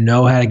kids. You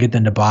know how to get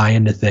them to buy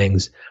into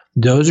things.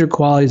 Those are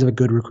qualities of a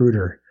good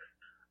recruiter.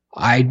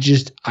 I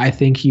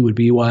think he would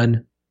be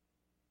one.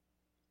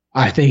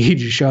 I think he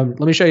just show him,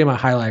 let me show you my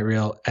highlight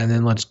reel and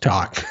then let's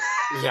talk.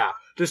 Yeah.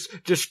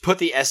 Just pull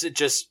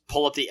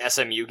up the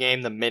SMU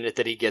game the minute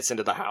that he gets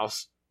into the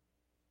house.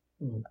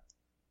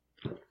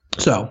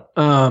 So,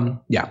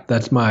 yeah,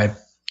 that's my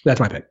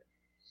pick.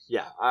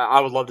 Yeah, I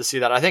would love to see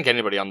that. I think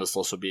anybody on this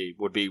list would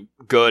be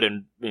good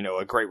and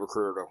a great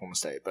recruiter at Oklahoma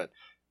State. But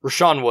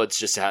Rashawn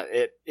Woods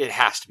it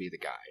has to be the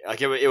guy.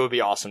 Like it would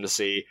be awesome to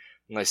see.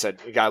 And like I said,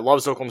 the guy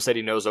loves Oklahoma State.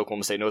 He knows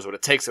Oklahoma State, knows what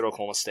it takes at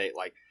Oklahoma State.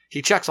 Like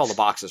he checks all the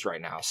boxes right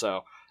now.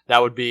 So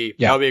that would be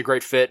a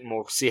great fit, and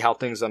we'll see how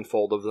things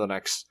unfold over the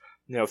next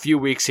few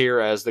weeks here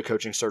as the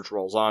coaching search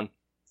rolls on.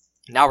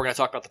 Now we're going to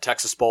talk about the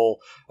Texas Bowl,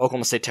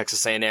 Oklahoma State,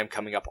 Texas A&M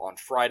coming up on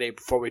Friday.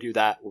 Before we do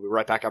that, we'll be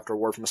right back after a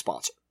word from a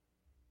sponsor.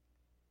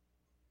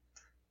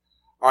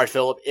 All right,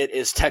 Philip, it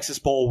is Texas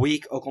Bowl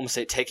week. Oklahoma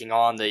State taking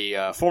on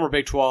the former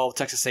Big 12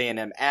 Texas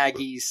A&M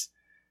Aggies.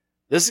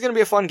 This is going to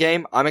be a fun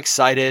game. I'm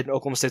excited.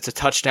 Oklahoma State's a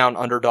touchdown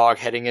underdog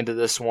heading into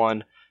this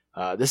one.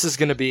 This is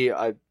going to be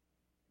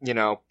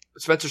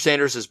Spencer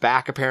Sanders is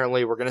back,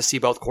 apparently. We're going to see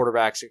both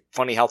quarterbacks.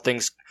 Funny how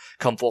things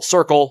come full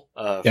circle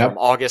from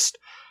August.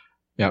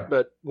 Yeah.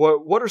 But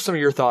what are some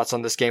of your thoughts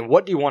on this game?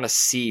 What do you want to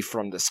see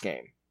from this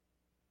game?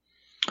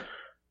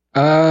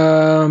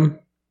 A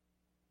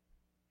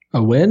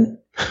win?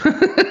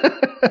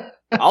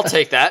 I'll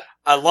take that.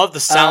 I love the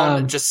sound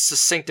and just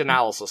succinct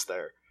analysis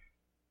there.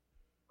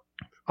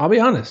 I'll be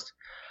honest.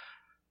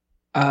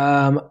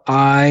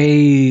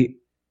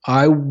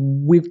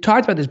 We've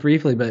talked about this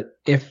briefly, but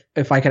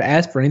if I could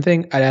ask for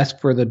anything, I'd ask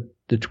for the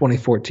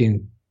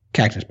 2014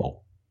 Cactus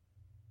Bowl.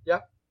 Yeah.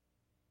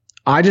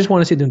 I just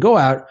want to see them go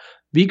out,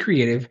 be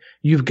creative.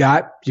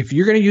 If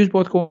you're going to use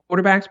both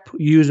quarterbacks,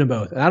 use them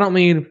both. And I don't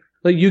mean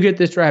like you get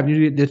this drive,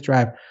 you get this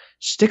drive.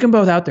 Stick them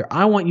both out there.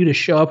 I want you to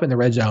show up in the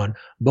red zone,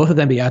 both of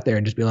them be out there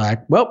and just be like,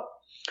 well,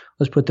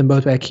 let's put them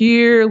both back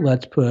here.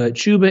 Let's put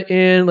Chuba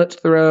in. Let's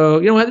throw,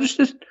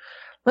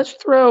 let's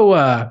throw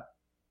a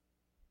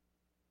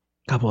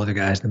couple other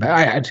guys in the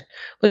back.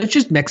 Let's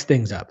just mix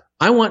things up.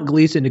 I want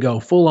Gleason to go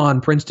full on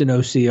Princeton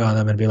OC on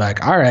them and be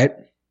like, all right,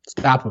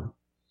 stop them.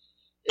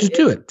 Just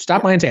do it.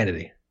 Stop my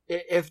insanity.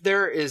 If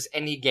there is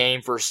any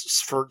game for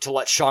to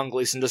let Sean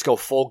Gleason just go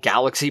full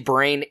galaxy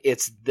brain,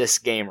 it's this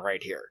game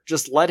right here.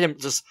 Just let him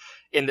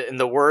in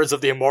the words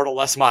of the immortal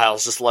Les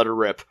Miles, just let her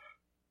rip.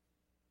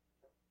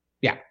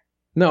 Yeah.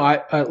 No,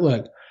 I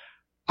look,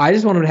 I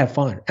just want him to have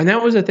fun. And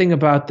that was the thing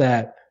about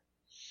that.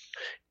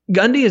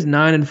 Gundy is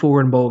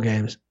 9-4 in bowl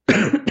games.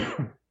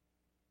 And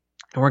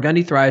where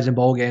Gundy thrives in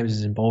bowl games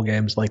is in bowl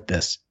games like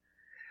this.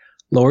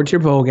 Lower tier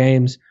bowl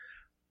games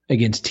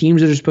against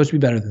teams that are supposed to be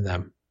better than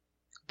them.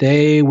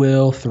 They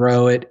will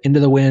throw it into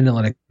the wind and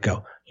let it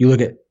go. You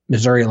look at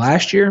Missouri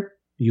last year.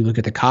 You look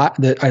at the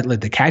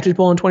Cactus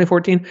Bowl in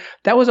 2014.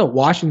 That was a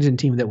Washington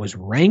team that was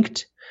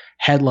ranked,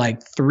 had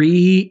like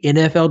 3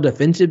 NFL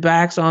defensive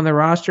backs on the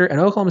roster, and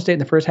Oklahoma State in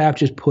the first half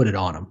just put it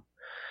on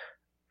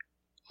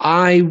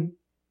them.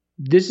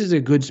 This is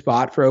a good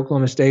spot for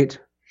Oklahoma State.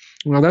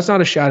 Well, that's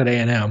not a shot at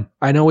A&M.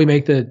 I know we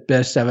make the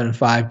best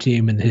 7-5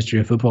 team in the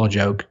history of football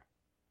joke.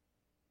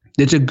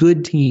 It's a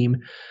good team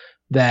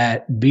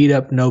that beat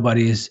up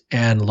nobodies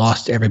and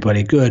lost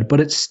everybody good, but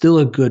it's still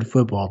a good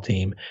football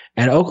team.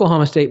 And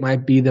Oklahoma State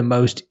might be the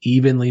most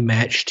evenly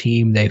matched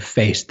team they've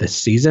faced this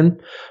season,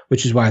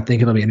 which is why I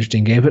think it'll be an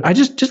interesting game. But I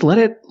just let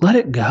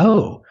it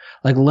go.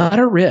 Like, let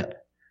her rip.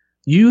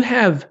 You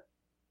have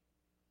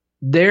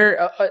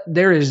there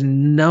is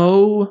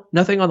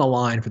nothing on the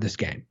line for this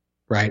game,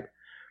 right?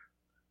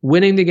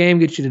 Winning the game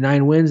gets you to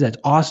 9 wins. That's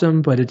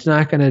awesome, but it's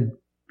not gonna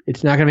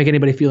make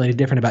anybody feel any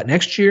different about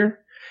next year.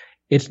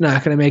 It's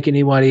not going to make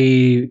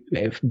anybody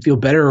feel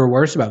better or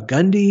worse about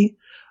Gundy.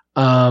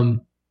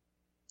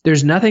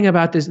 There's nothing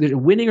about this.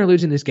 Winning or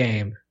losing this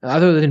game,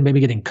 other than maybe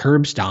getting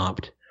curb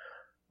stomped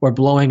or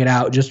blowing it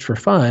out just for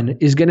fun,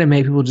 is going to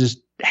make people just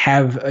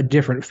have a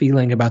different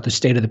feeling about the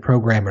state of the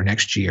program or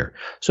next year.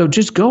 So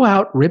just go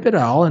out, rip it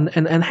all,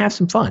 and have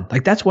some fun.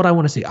 Like, that's what I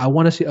want to see. I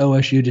want to see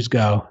OSU just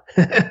go,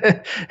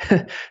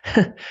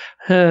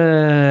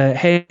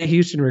 hey,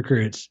 Houston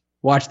recruits,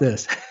 watch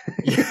this.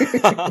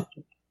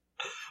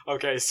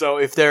 Okay, so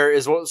if there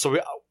is one,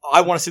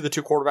 I want to see the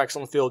two quarterbacks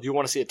on the field. You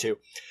want to see it too.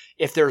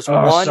 If there's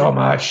so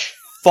much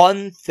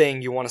fun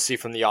thing you want to see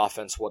from the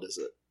offense, what is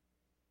it?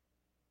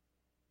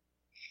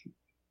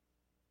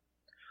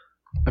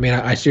 I mean,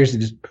 I seriously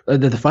just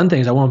the fun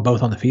thing is I want them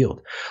both on the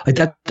field. Like,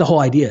 that's the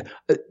whole idea.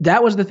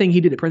 That was the thing he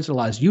did at Princeton a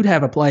lot. Is you'd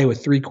have a play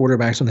with three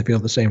quarterbacks on the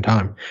field at the same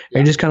time, and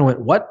you just kind of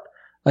went, "What?"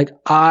 Like,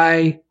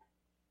 I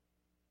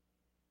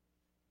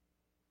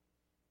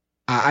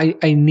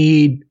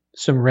need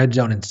some red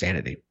zone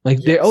insanity. Like,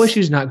 the OSU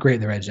is not great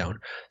in the red zone,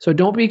 so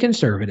don't be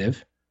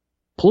conservative.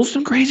 Pull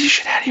some crazy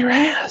shit out of your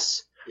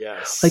ass.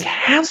 Yes. Like,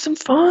 have some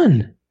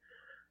fun.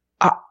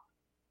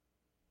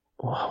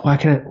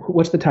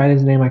 What's the tight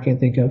end's name? I can't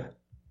think of.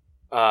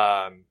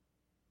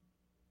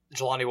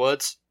 Jelani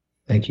Woods.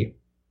 Thank you.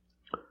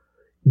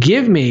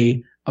 Give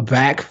me a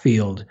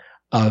backfield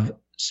of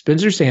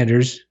Spencer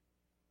Sanders,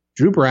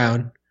 Drew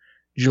Brown,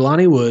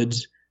 Jelani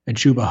Woods, and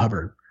Chuba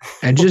Hubbard,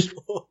 and just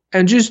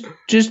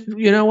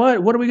you know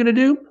what? What are we gonna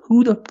do?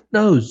 Who the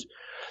knows?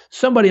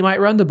 Somebody might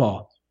run the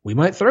ball. We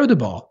might throw the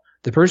ball.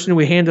 The person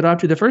we handed off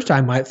to the first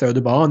time might throw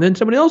the ball, and then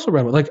somebody else will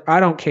run it. Like,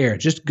 I don't care.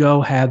 Just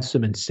go have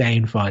some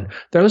insane fun.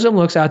 Throw some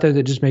looks out there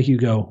that just make you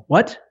go,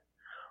 what?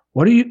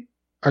 What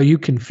are you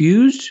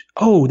confused?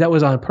 Oh, that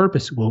was on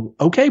purpose. Well,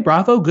 okay,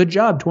 bravo. Good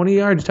job. 20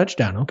 yards,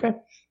 touchdown. Okay.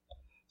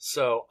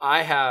 So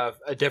I have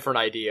a different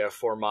idea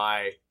for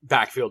my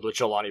backfield with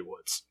Jelani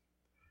Woods.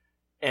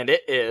 And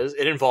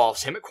it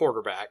involves him at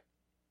quarterback.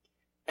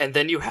 And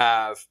then you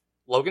have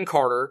Logan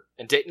Carter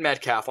and Dayton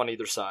Metcalf on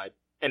either side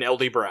and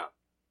LD Brown.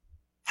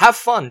 Have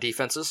fun,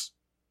 defenses.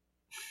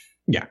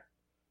 Yeah.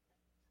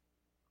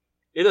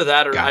 Either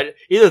that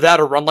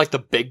or run like the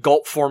big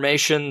gulp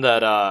formation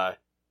that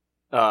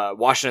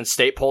Washington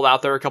State pulled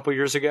out there a couple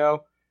years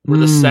ago, where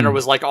the center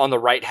was like on the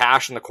right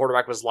hash and the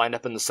quarterback was lined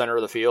up in the center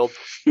of the field.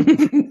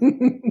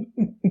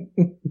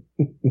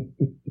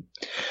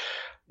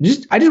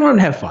 I just want them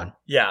to have fun.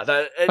 Yeah,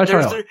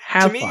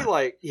 to me, fun.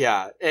 Like,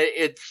 yeah,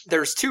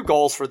 there's two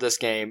goals for this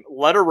game.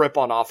 Let her rip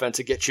on offense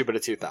and get Chuba to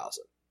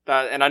 2,000.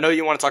 And I know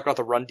you want to talk about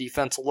the run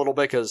defense a little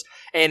bit because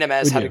A&M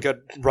has had a good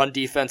run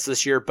defense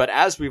this year, but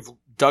as we've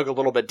dug a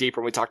little bit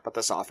deeper and we talked about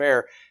this off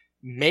air,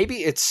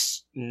 maybe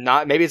it's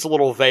a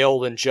little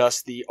veiled in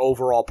just the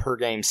overall per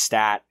game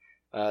stat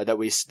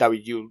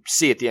that you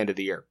see at the end of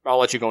the year. I'll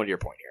let you go into your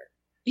point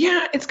here.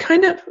 Yeah, it's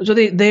kind of so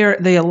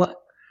the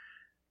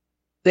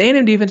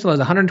A&M defense allows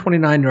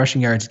 129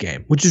 rushing yards a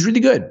game, which is really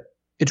good.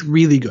 It's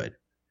really good,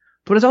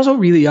 but it's also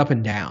really up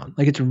and down.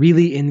 Like, it's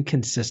really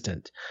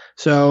inconsistent.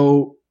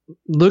 So,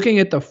 looking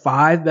at the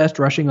 5 best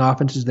rushing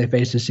offenses they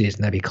faced this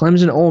season, that'd be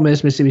Clemson, Ole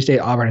Miss, Mississippi State,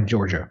 Auburn, and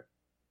Georgia.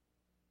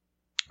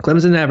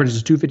 Clemson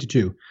averages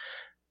 252.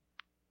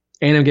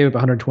 A&M gave up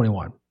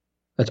 121.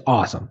 That's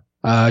awesome.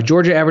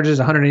 Georgia averages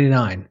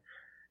 189.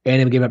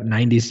 A&M gave up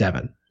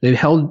 97. They've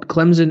held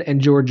Clemson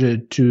and Georgia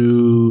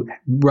to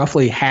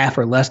roughly half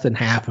or less than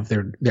half of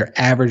their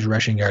average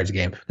rushing yards a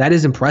game. That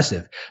is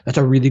impressive. That's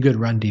a really good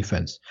run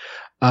defense.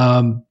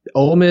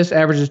 Ole Miss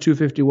averages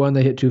 251.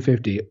 They hit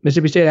 250.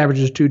 Mississippi State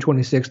averages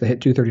 226. They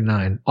hit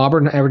 239.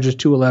 Auburn averages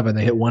 211.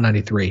 They hit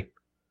 193.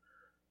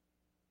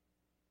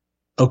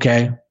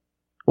 Okay.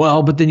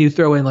 Well, but then you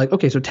throw in like,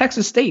 okay, so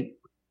Texas State,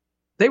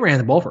 they ran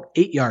the ball for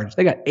 8 yards.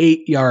 They got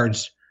 8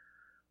 yards.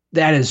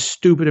 That is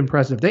stupid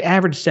impressive. They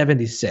averaged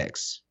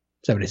 76,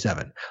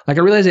 77. Like,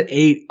 I realize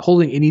that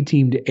holding any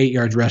team to 8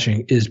 yards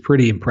rushing is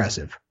pretty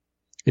impressive.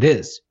 It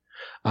is.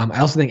 I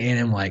also think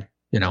A&M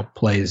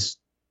plays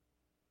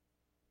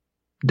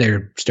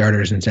their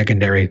starters and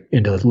secondary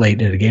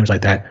late into games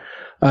like that.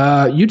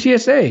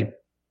 UTSA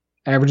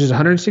averages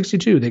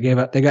 162. They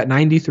got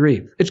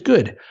 93. It's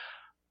good.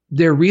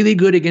 They're really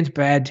good against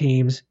bad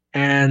teams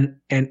and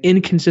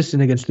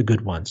inconsistent against the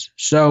good ones.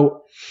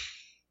 So,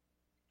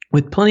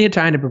 with plenty of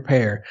time to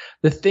prepare,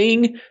 the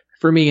thing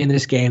for me in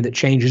this game that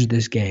changes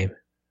this game,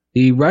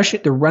 the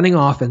running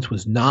offense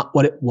was not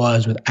what it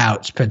was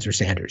without Spencer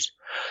Sanders.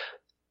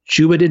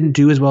 Chuba didn't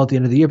do as well at the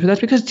end of the year, but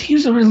that's because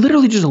teams were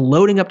literally just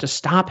loading up to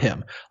stop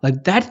him.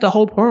 Like, that's the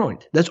whole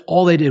point. That's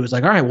all they did was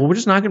like, all right, well, we're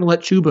just not going to let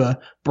Chuba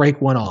break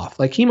one off.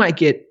 Like, he might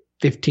get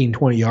 15,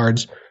 20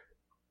 yards,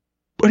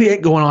 but he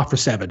ain't going off for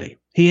 70.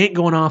 He ain't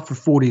going off for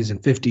 40s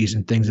and 50s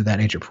and things of that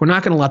nature. We're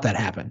not going to let that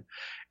happen.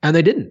 And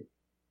they didn't.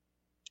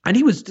 And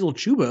he was still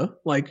Chuba.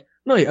 Like,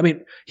 no, I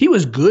mean, he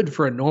was good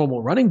for a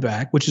normal running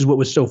back, which is what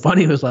was so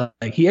funny. It was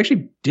like he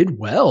actually did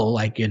well,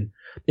 like in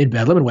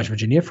Bedlam in West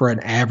Virginia for an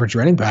average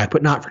running back,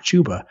 but not for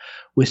Chuba.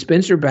 With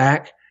Spencer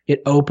back,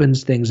 it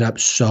opens things up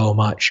so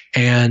much.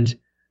 And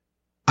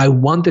I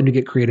want them to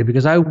get creative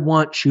because I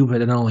want Chuba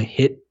to not only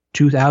hit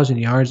 2,000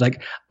 yards,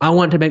 like I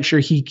want to make sure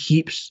he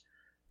keeps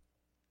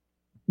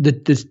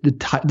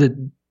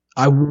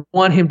I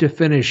want him to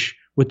finish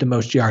with the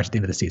most yards at the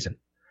end of the season.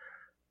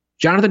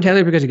 Jonathan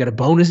Taylor, because he got a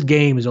bonus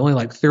game, is only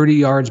like 30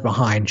 yards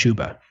behind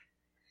Chuba.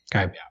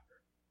 Okay. Yeah.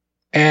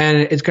 And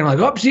it's kind of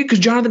like, oh, see, because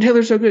Jonathan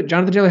Taylor's so good.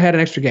 Jonathan Taylor had an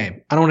extra game.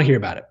 I don't want to hear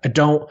about it. I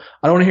don't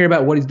want to hear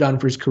about what he's done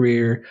for his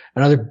career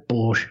and other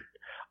bullshit.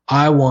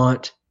 I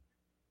want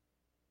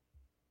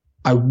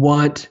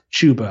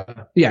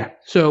Chuba. Yeah.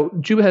 So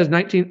Chuba has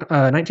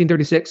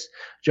 1936.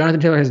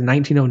 Jonathan Taylor has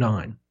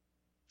 1909.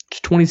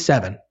 It's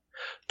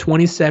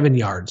 27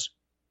 yards.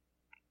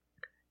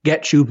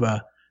 Get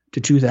Chuba to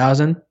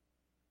 2,000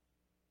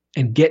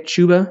 and get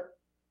Chuba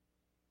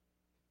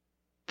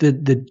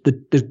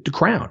the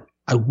crown.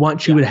 I want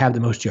Chuba to have the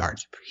most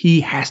yards.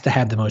 He has to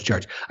have the most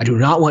yards. I do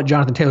not want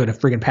Jonathan Taylor to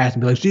friggin' pass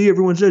and be like, see,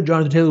 everyone said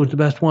Jonathan Taylor was the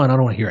best one. I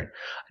don't want to hear it.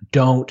 I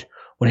don't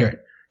want to hear it.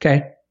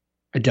 Okay?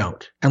 I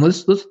don't. And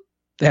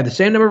they have the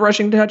same number of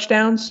rushing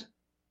touchdowns.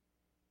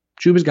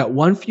 Chuba's got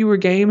one fewer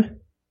game,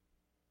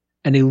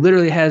 and he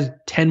literally has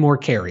 10 more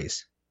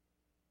carries.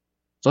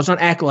 So let's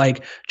not act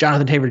like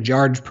Jonathan Taylor's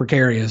yards per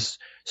carry is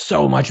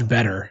so much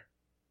better.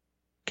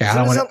 Okay, I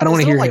don't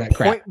want to hear that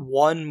crap.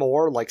 0.1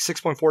 more, like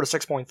 6.4 to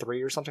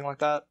 6.3 or something like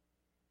that.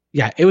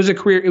 Yeah, it was a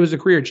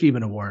career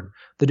achievement award.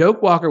 The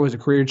Doak Walker was a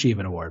career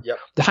achievement award. Yep.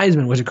 The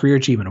Heisman was a career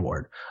achievement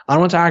award. I don't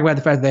want to talk about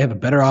the fact that they have a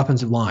better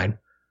offensive line.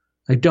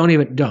 Like, don't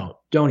even.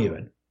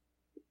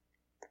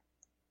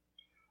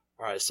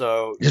 All right,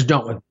 so just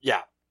don't.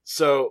 Yeah.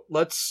 So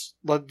do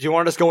you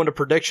want us to go into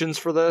predictions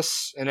for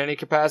this in any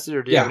capacity,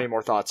 or do you have any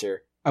more thoughts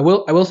here? I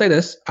will say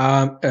this.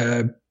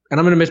 And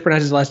I'm going to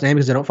mispronounce his last name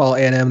because I don't follow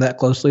A&M that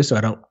closely, so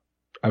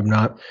I'm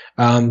not.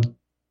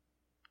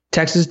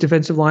 Texas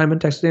defensive lineman,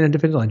 Texas A&M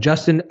defensive lineman,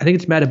 Justin, I think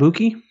it's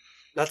Matabuki.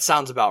 That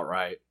sounds about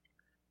right.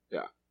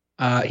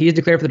 Yeah. He is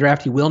declared for the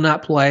draft. He will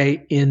not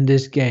play in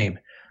this game.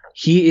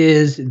 He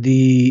is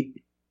the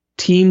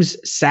team's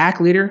sack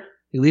leader.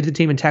 He leads the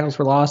team in tackles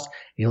for loss. And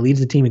he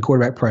leads the team in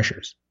quarterback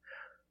pressures.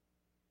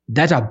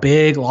 That's a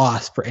big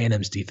loss for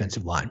A&M's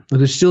defensive line.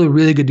 There's still a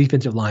really good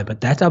defensive line,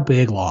 but that's a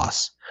big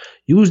loss.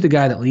 You lose the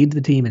guy that leads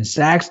the team in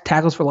sacks,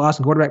 tackles for loss,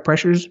 and quarterback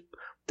pressures.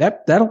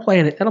 That'll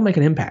make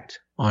an impact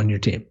on your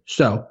team.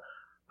 So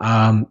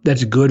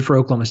that's good for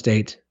Oklahoma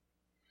State.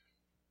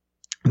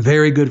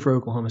 Very good for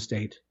Oklahoma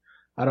State.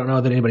 I don't know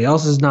that anybody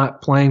else is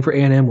not playing for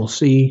A&M. We'll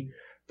see.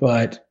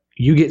 But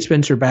you get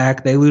Spencer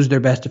back. They lose their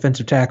best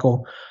defensive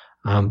tackle.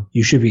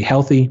 You should be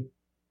healthy.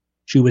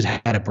 Chuba's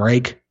had a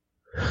break.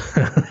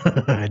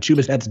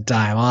 Chuba's had some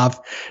time off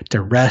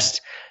to rest,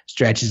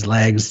 stretch his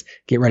legs,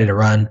 get ready to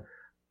run.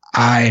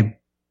 I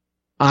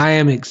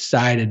am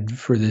excited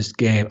for this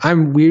game.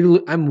 I'm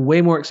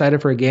way more excited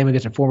for a game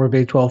against a former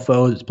Big 12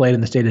 foe that's played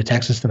in the state of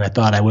Texas than I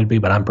thought I would be,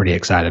 but I'm pretty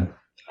excited.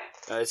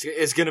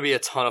 It's going to be a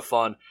ton of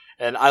fun,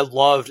 and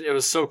it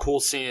was so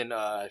cool seeing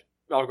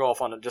I'll go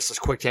off on just this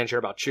quick tangent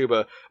about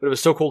Chuba, but it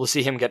was so cool to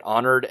see him get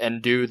honored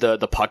and do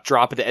the puck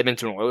drop at the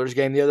Edmonton Oilers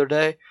game the other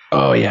day.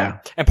 Oh, yeah.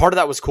 And part of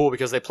that was cool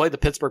because they played the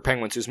Pittsburgh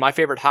Penguins, who's my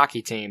favorite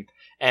hockey team,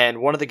 and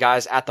one of the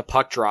guys at the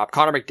puck drop,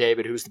 Connor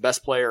McDavid, who's the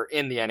best player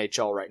in the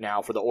NHL right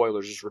now for the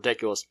Oilers, is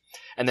ridiculous,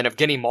 and then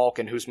Evgeny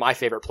Malkin, who's my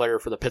favorite player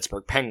for the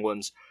Pittsburgh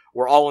Penguins,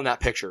 were all in that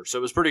picture. So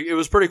it was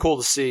pretty cool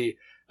to see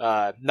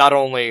not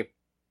only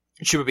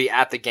Chuba be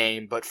at the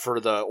game, but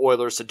for the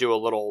Oilers to do a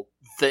little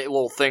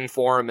thing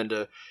for him, and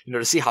to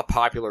see how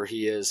popular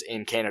he is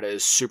in Canada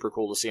is super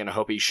cool to see, and I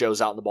hope he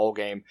shows out in the bowl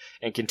game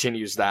and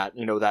continues that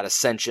that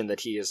ascension that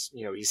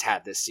he's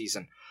had this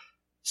season.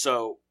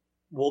 So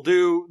we'll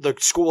do the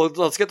score.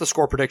 Let's get the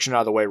score prediction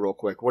out of the way real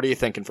quick. What are you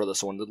thinking for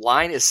this one? The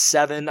line is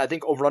 7. I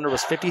think over under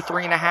was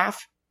 53.5.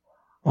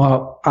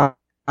 Well,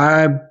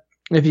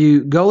 if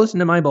you go listen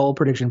to my bowl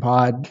prediction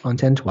pod on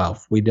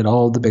 10-12, we did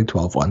all the Big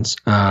 12 ones.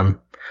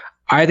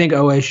 I think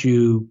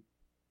OSU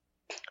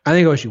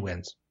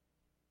wins.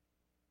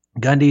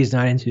 Gundy is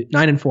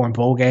 9-4 in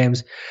bowl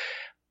games.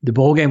 The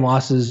bowl game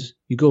losses,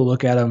 you go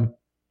look at them.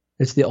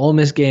 It's the Ole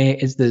Miss game.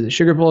 It's the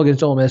Sugar Bowl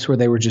against Ole Miss where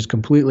they were just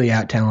completely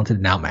out talented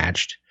and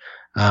outmatched.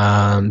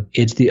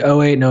 It's the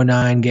 08 and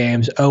 09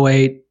 games.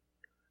 08,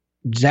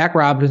 Zach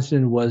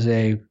Robinson was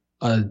a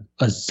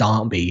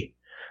zombie.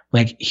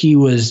 Like he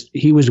was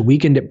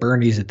weakened at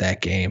Bernie's at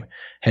that game.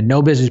 Had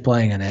no business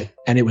playing in it,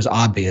 and it was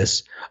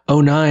obvious.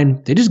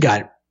 09, they just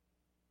got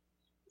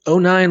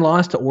 09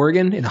 loss to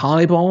Oregon in the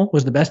Holiday Bowl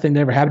was the best thing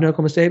that ever happened to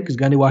Oklahoma State because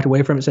Gundy walked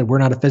away from it and said, we're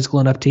not a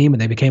physical enough team,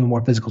 and they became a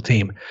more physical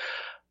team.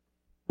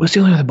 What's the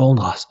only other bowl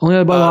loss? Only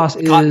other bowl loss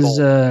is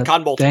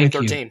Cotton Bowl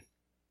 2013.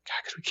 God,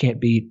 because we can't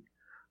beat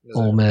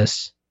Ole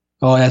Miss.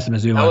 Oh, that's the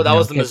Mizzou one. That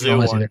was the Mizzou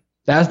one.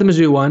 That's the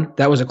Mizzou one.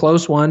 That was a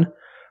close one.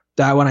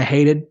 That one I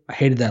hated. I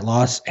hated that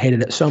loss. I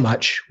hated it so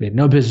much. We had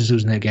no business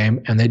losing that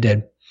game, and they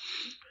did.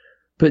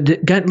 But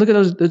look at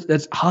those.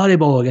 That's Holiday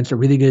Bowl against a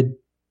really good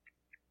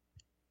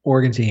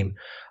Oregon team.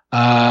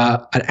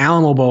 An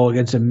Alamo Bowl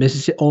against a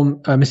Mississippi. No,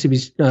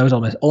 that was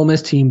Ole Miss. Ole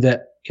Miss team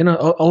that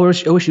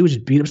OSU was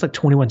just beat. It was like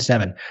 21-7.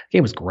 The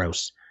game was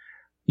gross.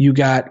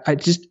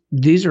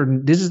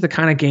 this is the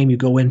kind of game you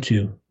go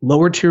into.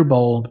 Lower tier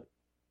bowl,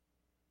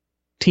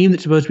 team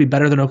that's supposed to be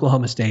better than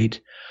Oklahoma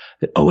State,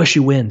 that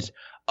OSU wins.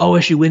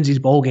 OSU wins these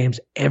bowl games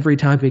every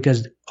time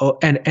because,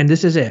 and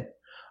this is it.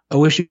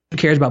 OSU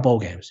cares about bowl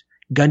games.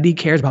 Gundy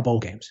cares about bowl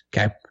games.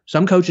 Okay.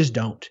 Some coaches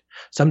don't.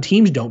 Some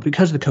teams don't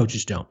because the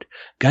coaches don't.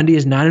 Gundy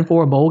is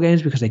 9-4 in bowl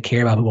games because they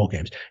care about the bowl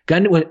games.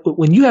 Gundy,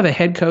 when you have a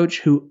head coach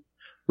who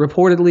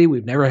reportedly,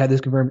 we've never had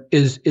this confirmed,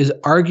 is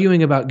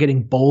arguing about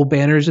getting bowl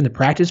banners in the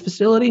practice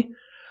facility,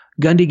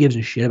 Gundy gives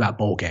a shit about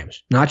bowl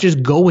games. Not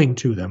just going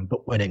to them,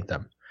 but winning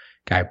them.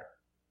 Okay.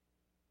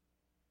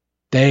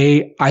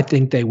 I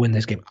think they win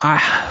this game.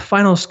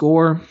 Final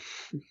score,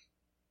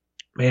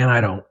 man, I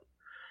don't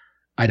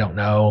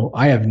know.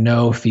 I have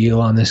no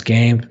feel on this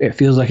game. It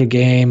feels like a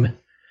game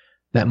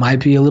that might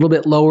be a little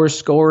bit lower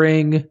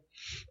scoring.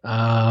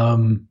 I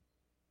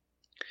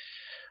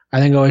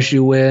think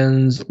OSU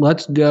wins.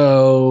 Let's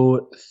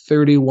go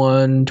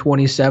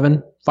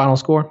 31-27 final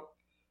score.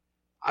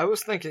 I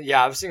was thinking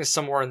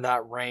somewhere in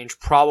that range.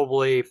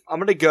 Probably, I'll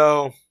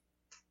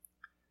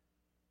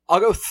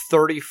go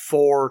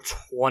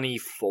 34-24.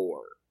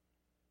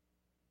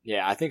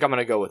 Yeah, I think I'm going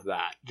to go with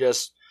that.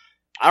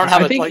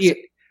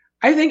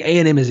 I think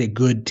A&M is a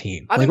good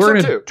team. I think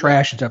we're going to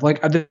trash and stuff.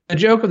 Like the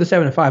joke of the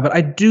 7-5, but I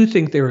do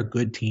think they're a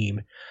good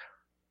team.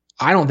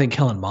 I don't think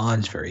Kellen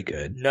Mond's very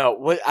good.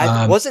 No,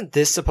 wasn't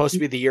this supposed to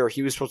be the year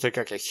he was supposed to take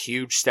like a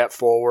huge step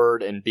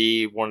forward and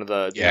be one of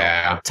the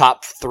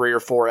top 3 or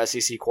 4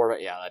 SEC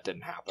quarterbacks? Yeah, that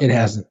didn't happen.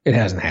 It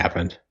hasn't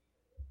happened,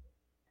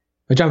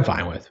 which I'm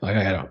fine with.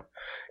 Like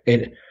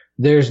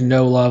there's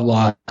no love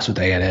lost with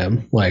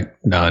A&M, like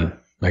none.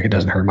 Like it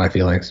doesn't hurt my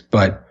feelings,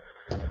 but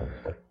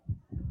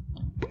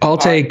I'll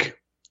take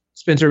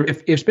Spencer.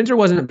 If Spencer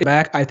wasn't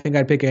back, I think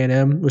I'd pick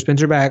A&M. With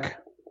Spencer back,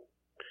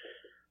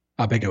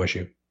 I'll pick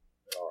OSU.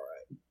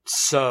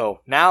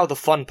 So, now the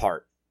fun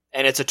part.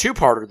 And it's a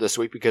two-parter this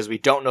week because we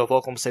don't know if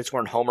Oklahoma State's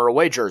wearing home or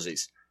away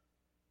jerseys.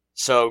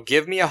 So,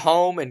 give me a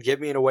home and give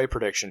me an away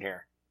prediction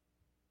here.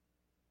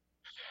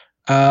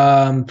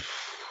 If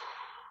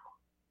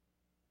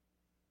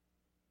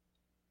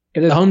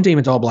they're the home team,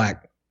 it's all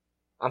black.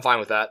 I'm fine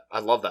with that. I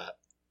love that.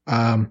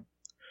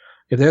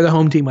 If they're the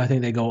home team, I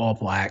think they go all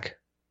black.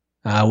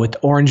 With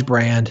orange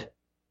brand,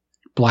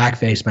 black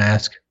face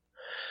mask.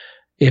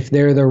 If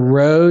they're the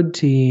road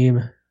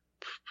team...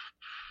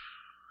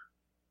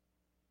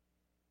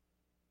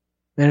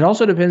 And it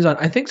also depends on,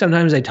 I think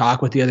sometimes they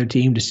talk with the other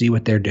team to see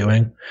what they're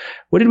doing.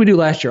 What did we do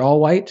last year? All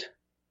white?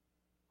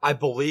 I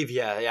believe,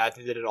 yeah. I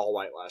think they did all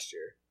white last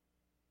year.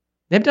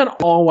 They've done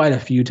all white a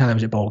few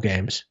times at bowl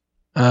games.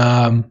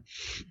 Well,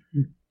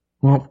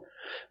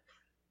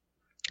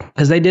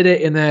 because they did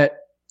it in that,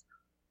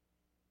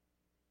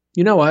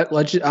 you know what?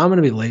 I'm going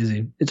to be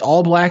lazy. It's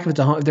all black if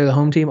they're the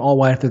home team, all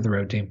white if they're the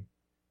road team.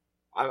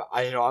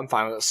 I'm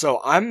fine with it. So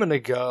I'm going to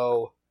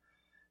go...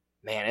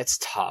 Man, it's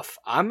tough.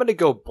 I'm going to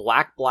go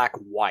black,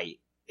 white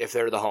if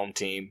they're the home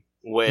team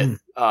with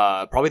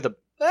probably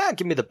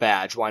give me the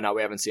badge. Why not?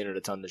 We haven't seen it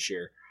a ton this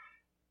year.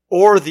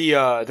 Or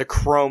the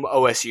chrome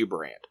OSU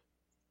brand.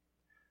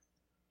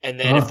 And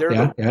then if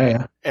they're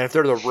if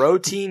they're the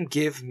road team,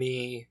 give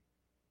me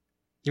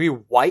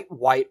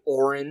white,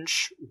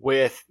 orange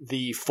with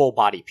the full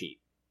body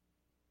Pete.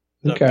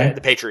 The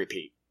Patriot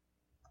Pete.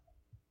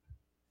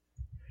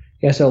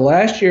 Yeah, so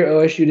last year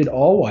OSU did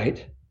all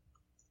white.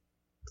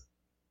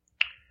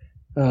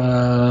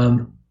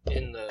 In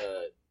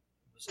the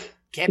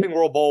Camping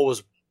World Bowl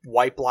was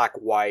white,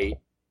 white,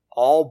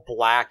 all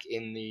black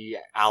in the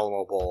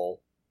Alamo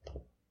Bowl,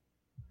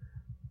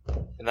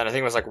 and then I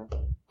think it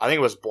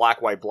was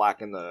black, white,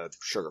 in the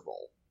Sugar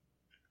Bowl.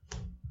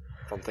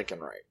 If I'm thinking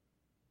right.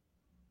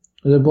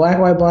 Was it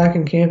black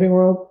in Camping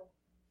World?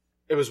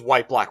 It was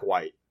white,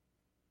 white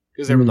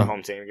because they were the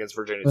home team against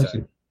Virginia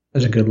Tech.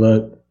 That's a good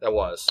look. That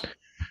was.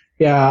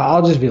 Yeah,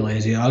 I'll just be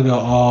lazy. I'll go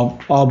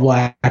all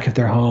black if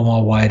they're home,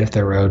 all white if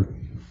they're road.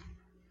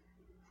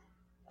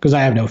 Because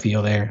I have no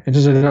feel there. It's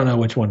just I don't know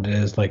which one it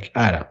is. Like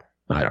I don't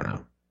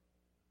know.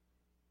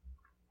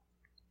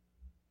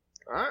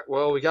 All right.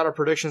 Well, we got our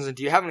predictions, and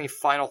do you have any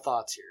final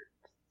thoughts here?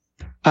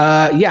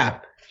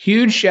 Yeah.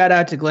 Huge shout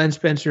out to Glenn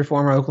Spencer,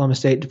 former Oklahoma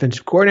State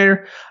defensive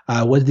coordinator,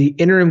 was the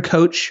interim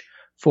coach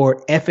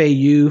for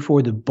FAU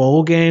for the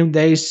bowl game.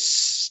 They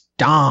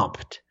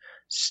stomped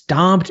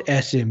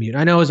SMU.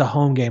 I know it was a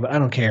home game, but I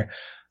don't care.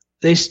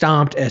 They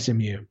stomped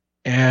SMU.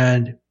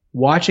 And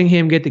watching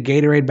him get the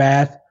Gatorade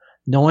bath,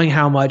 knowing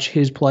how much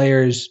his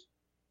players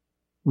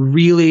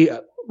really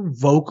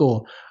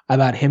vocal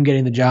about him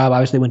getting the job,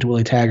 obviously went to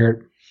Willie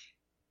Taggart.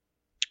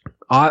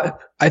 I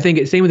think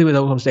it's same with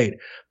Oklahoma State.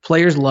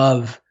 Players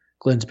love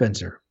Glenn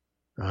Spencer.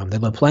 They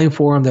love playing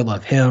for him. They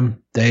love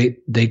him.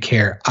 They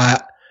care.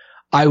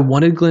 I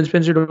wanted Glenn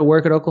Spencer to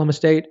work at Oklahoma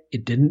State.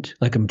 It didn't.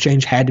 Like a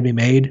change had to be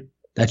made.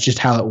 That's just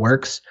how it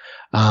works.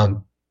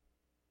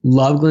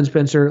 Love Glenn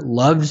Spencer.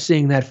 Loved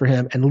seeing that for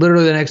him. And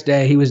literally the next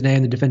day, he was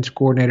named the defensive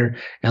coordinator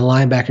and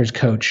linebackers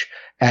coach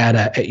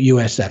at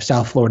USF,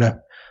 South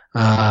Florida,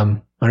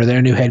 under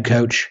their new head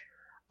coach.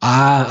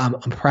 I'm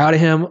proud of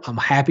him. I'm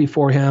happy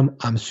for him.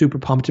 I'm super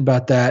pumped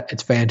about that.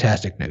 It's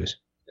fantastic news.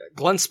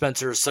 Glenn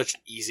Spencer is such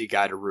an easy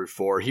guy to root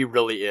for. He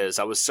really is.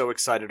 I was so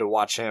excited to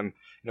watch him,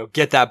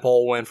 get that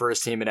bowl win for his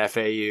team at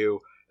FAU,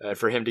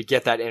 for him to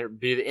get that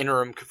be the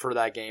interim for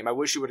that game. I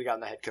wish he would have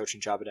gotten the head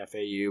coaching job at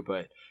FAU,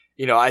 but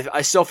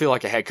I still feel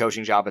like a head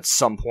coaching job at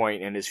some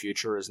point in his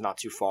future is not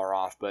too far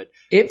off. But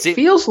it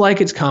feels like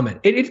it's coming.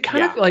 It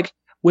kind of like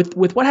with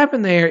what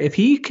happened there. If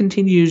he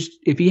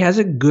has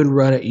a good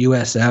run at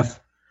USF,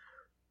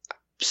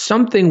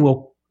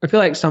 I feel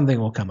like something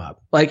will come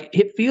up. Like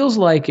it feels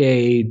like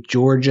a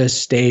Georgia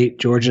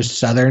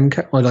Southern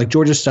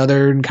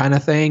kind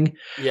of thing.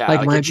 Yeah,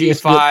 like a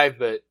G5,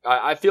 but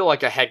I feel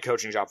like a head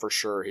coaching job for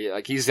sure.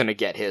 He's going to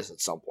get his at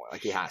some point.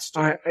 Like he has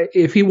to.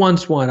 If he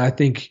wants one, I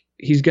think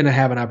he's going to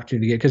have an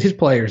opportunity to get, because his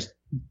players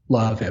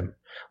love him.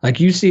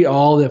 Like you see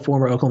all the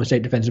former Oklahoma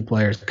State defensive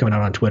players coming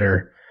out on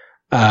Twitter,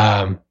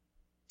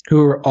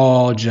 who are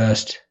all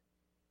just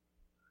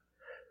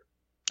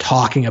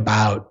talking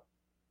about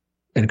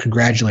and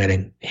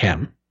congratulating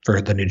him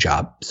for the new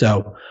job.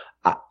 So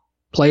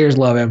players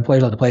love him.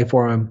 Players love to play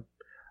for him.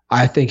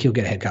 I think he'll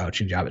get a head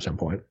coaching job at some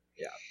point.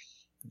 Yeah.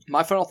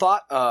 My final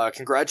thought,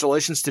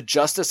 congratulations to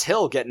Justice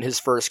Hill getting his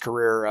first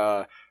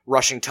career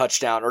rushing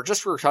touchdown, or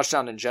just for a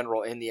touchdown in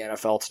general in the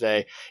NFL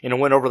today. In a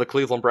win over the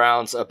Cleveland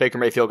Browns, Baker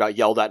Mayfield got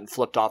yelled at and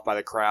flipped off by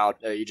the crowd.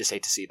 You just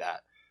hate to see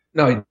that.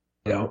 No, you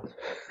don't.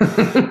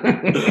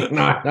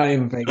 not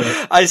even thinking.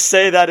 I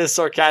say that as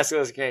sarcastic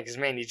as I can because,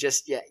 man, you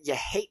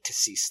hate to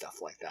see stuff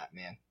like that,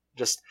 man.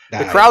 Just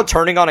the crowd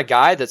turning on a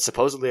guy that's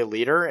supposedly a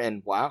leader,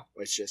 and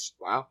it's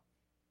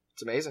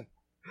amazing.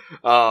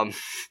 I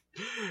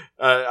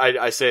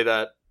say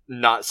that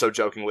not so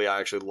jokingly. I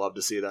actually love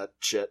to see that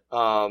shit.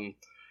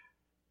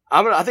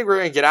 I think we're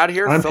gonna get out of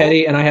here. I'm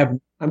petty, and I have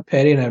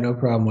no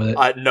problem with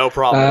it. No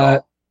problem at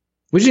all.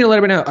 We just need to let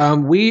everybody know.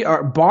 We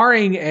are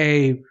barring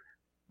a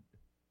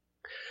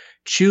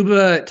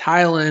Chuba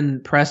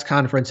Thailand press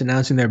conference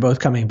announcing they're both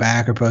coming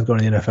back or both going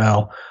to the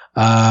NFL.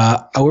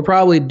 We're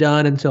probably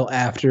done until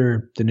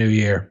after the new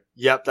year.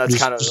 Yep, that's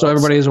kind of so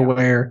everybody is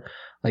aware.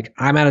 Like,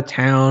 I'm out of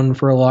town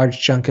for a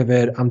large chunk of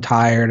it. I'm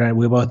tired, and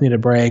we both need a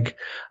break.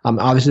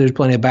 Obviously, there's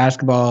plenty of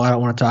basketball. I don't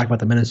want to talk about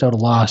the Minnesota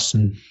loss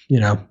and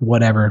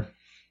whatever.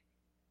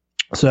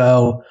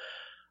 So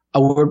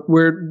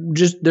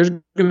there's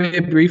going to be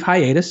a brief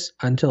hiatus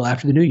until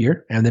after the new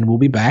year, and then we'll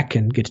be back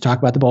and get to talk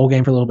about the bowl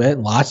game for a little bit.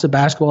 Lots of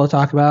basketball to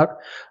talk about.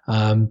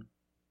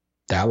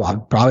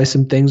 Probably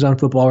some things on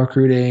football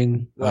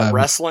recruiting.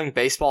 Wrestling,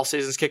 baseball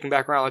season's kicking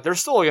back around. Like,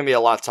 there's still going to be a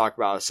lot to talk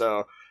about.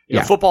 So,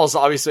 football is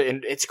obviously,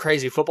 and it's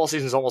crazy. Football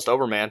season's almost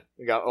over, man.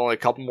 We got only a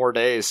couple more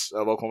days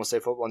of Oklahoma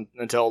State football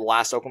until the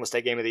last Oklahoma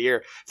State game of the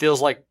year.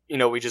 Feels like,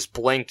 we just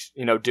blinked,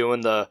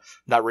 doing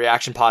that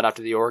reaction pod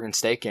after the Oregon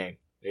State game.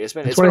 That's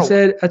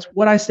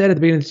what I said at the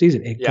beginning of the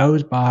season. It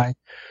goes by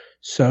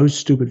so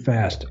stupid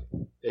fast.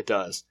 It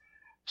does.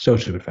 So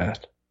stupid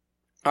fast.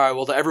 All right.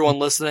 Well, to everyone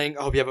listening,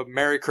 I hope you have a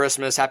Merry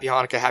Christmas, Happy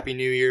Hanukkah, Happy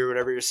New Year,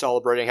 whatever you're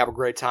celebrating. Have a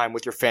great time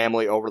with your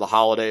family over the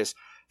holidays.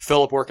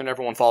 Philip, where can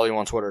everyone follow you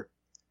on Twitter?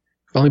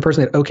 Only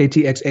person at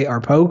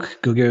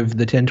OKTXARPoke. Go give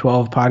the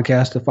 1012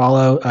 podcast a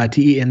follow.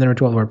 TE and the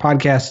 12 word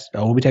podcast.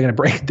 We'll be taking a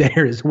break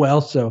there as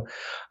well. So,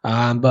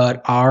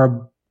 but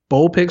our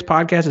Bowl Picks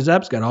podcast is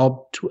up. It's got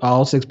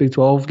all 6 Big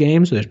 12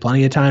 games, so there's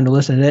plenty of time to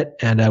listen to it,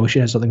 and we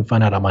should have something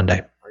fun out on Monday.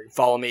 You can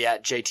follow me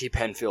at JT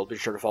Penfield. Be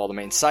sure to follow the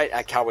main site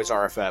at Cowboys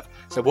RFF.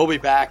 So we'll be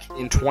back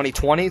in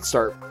 2020 to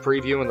start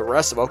previewing the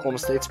rest of Oklahoma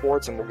State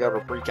sports, and we'll give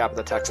a recap of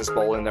the Texas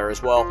Bowl in there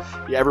as well.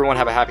 Everyone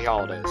have a happy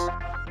holidays.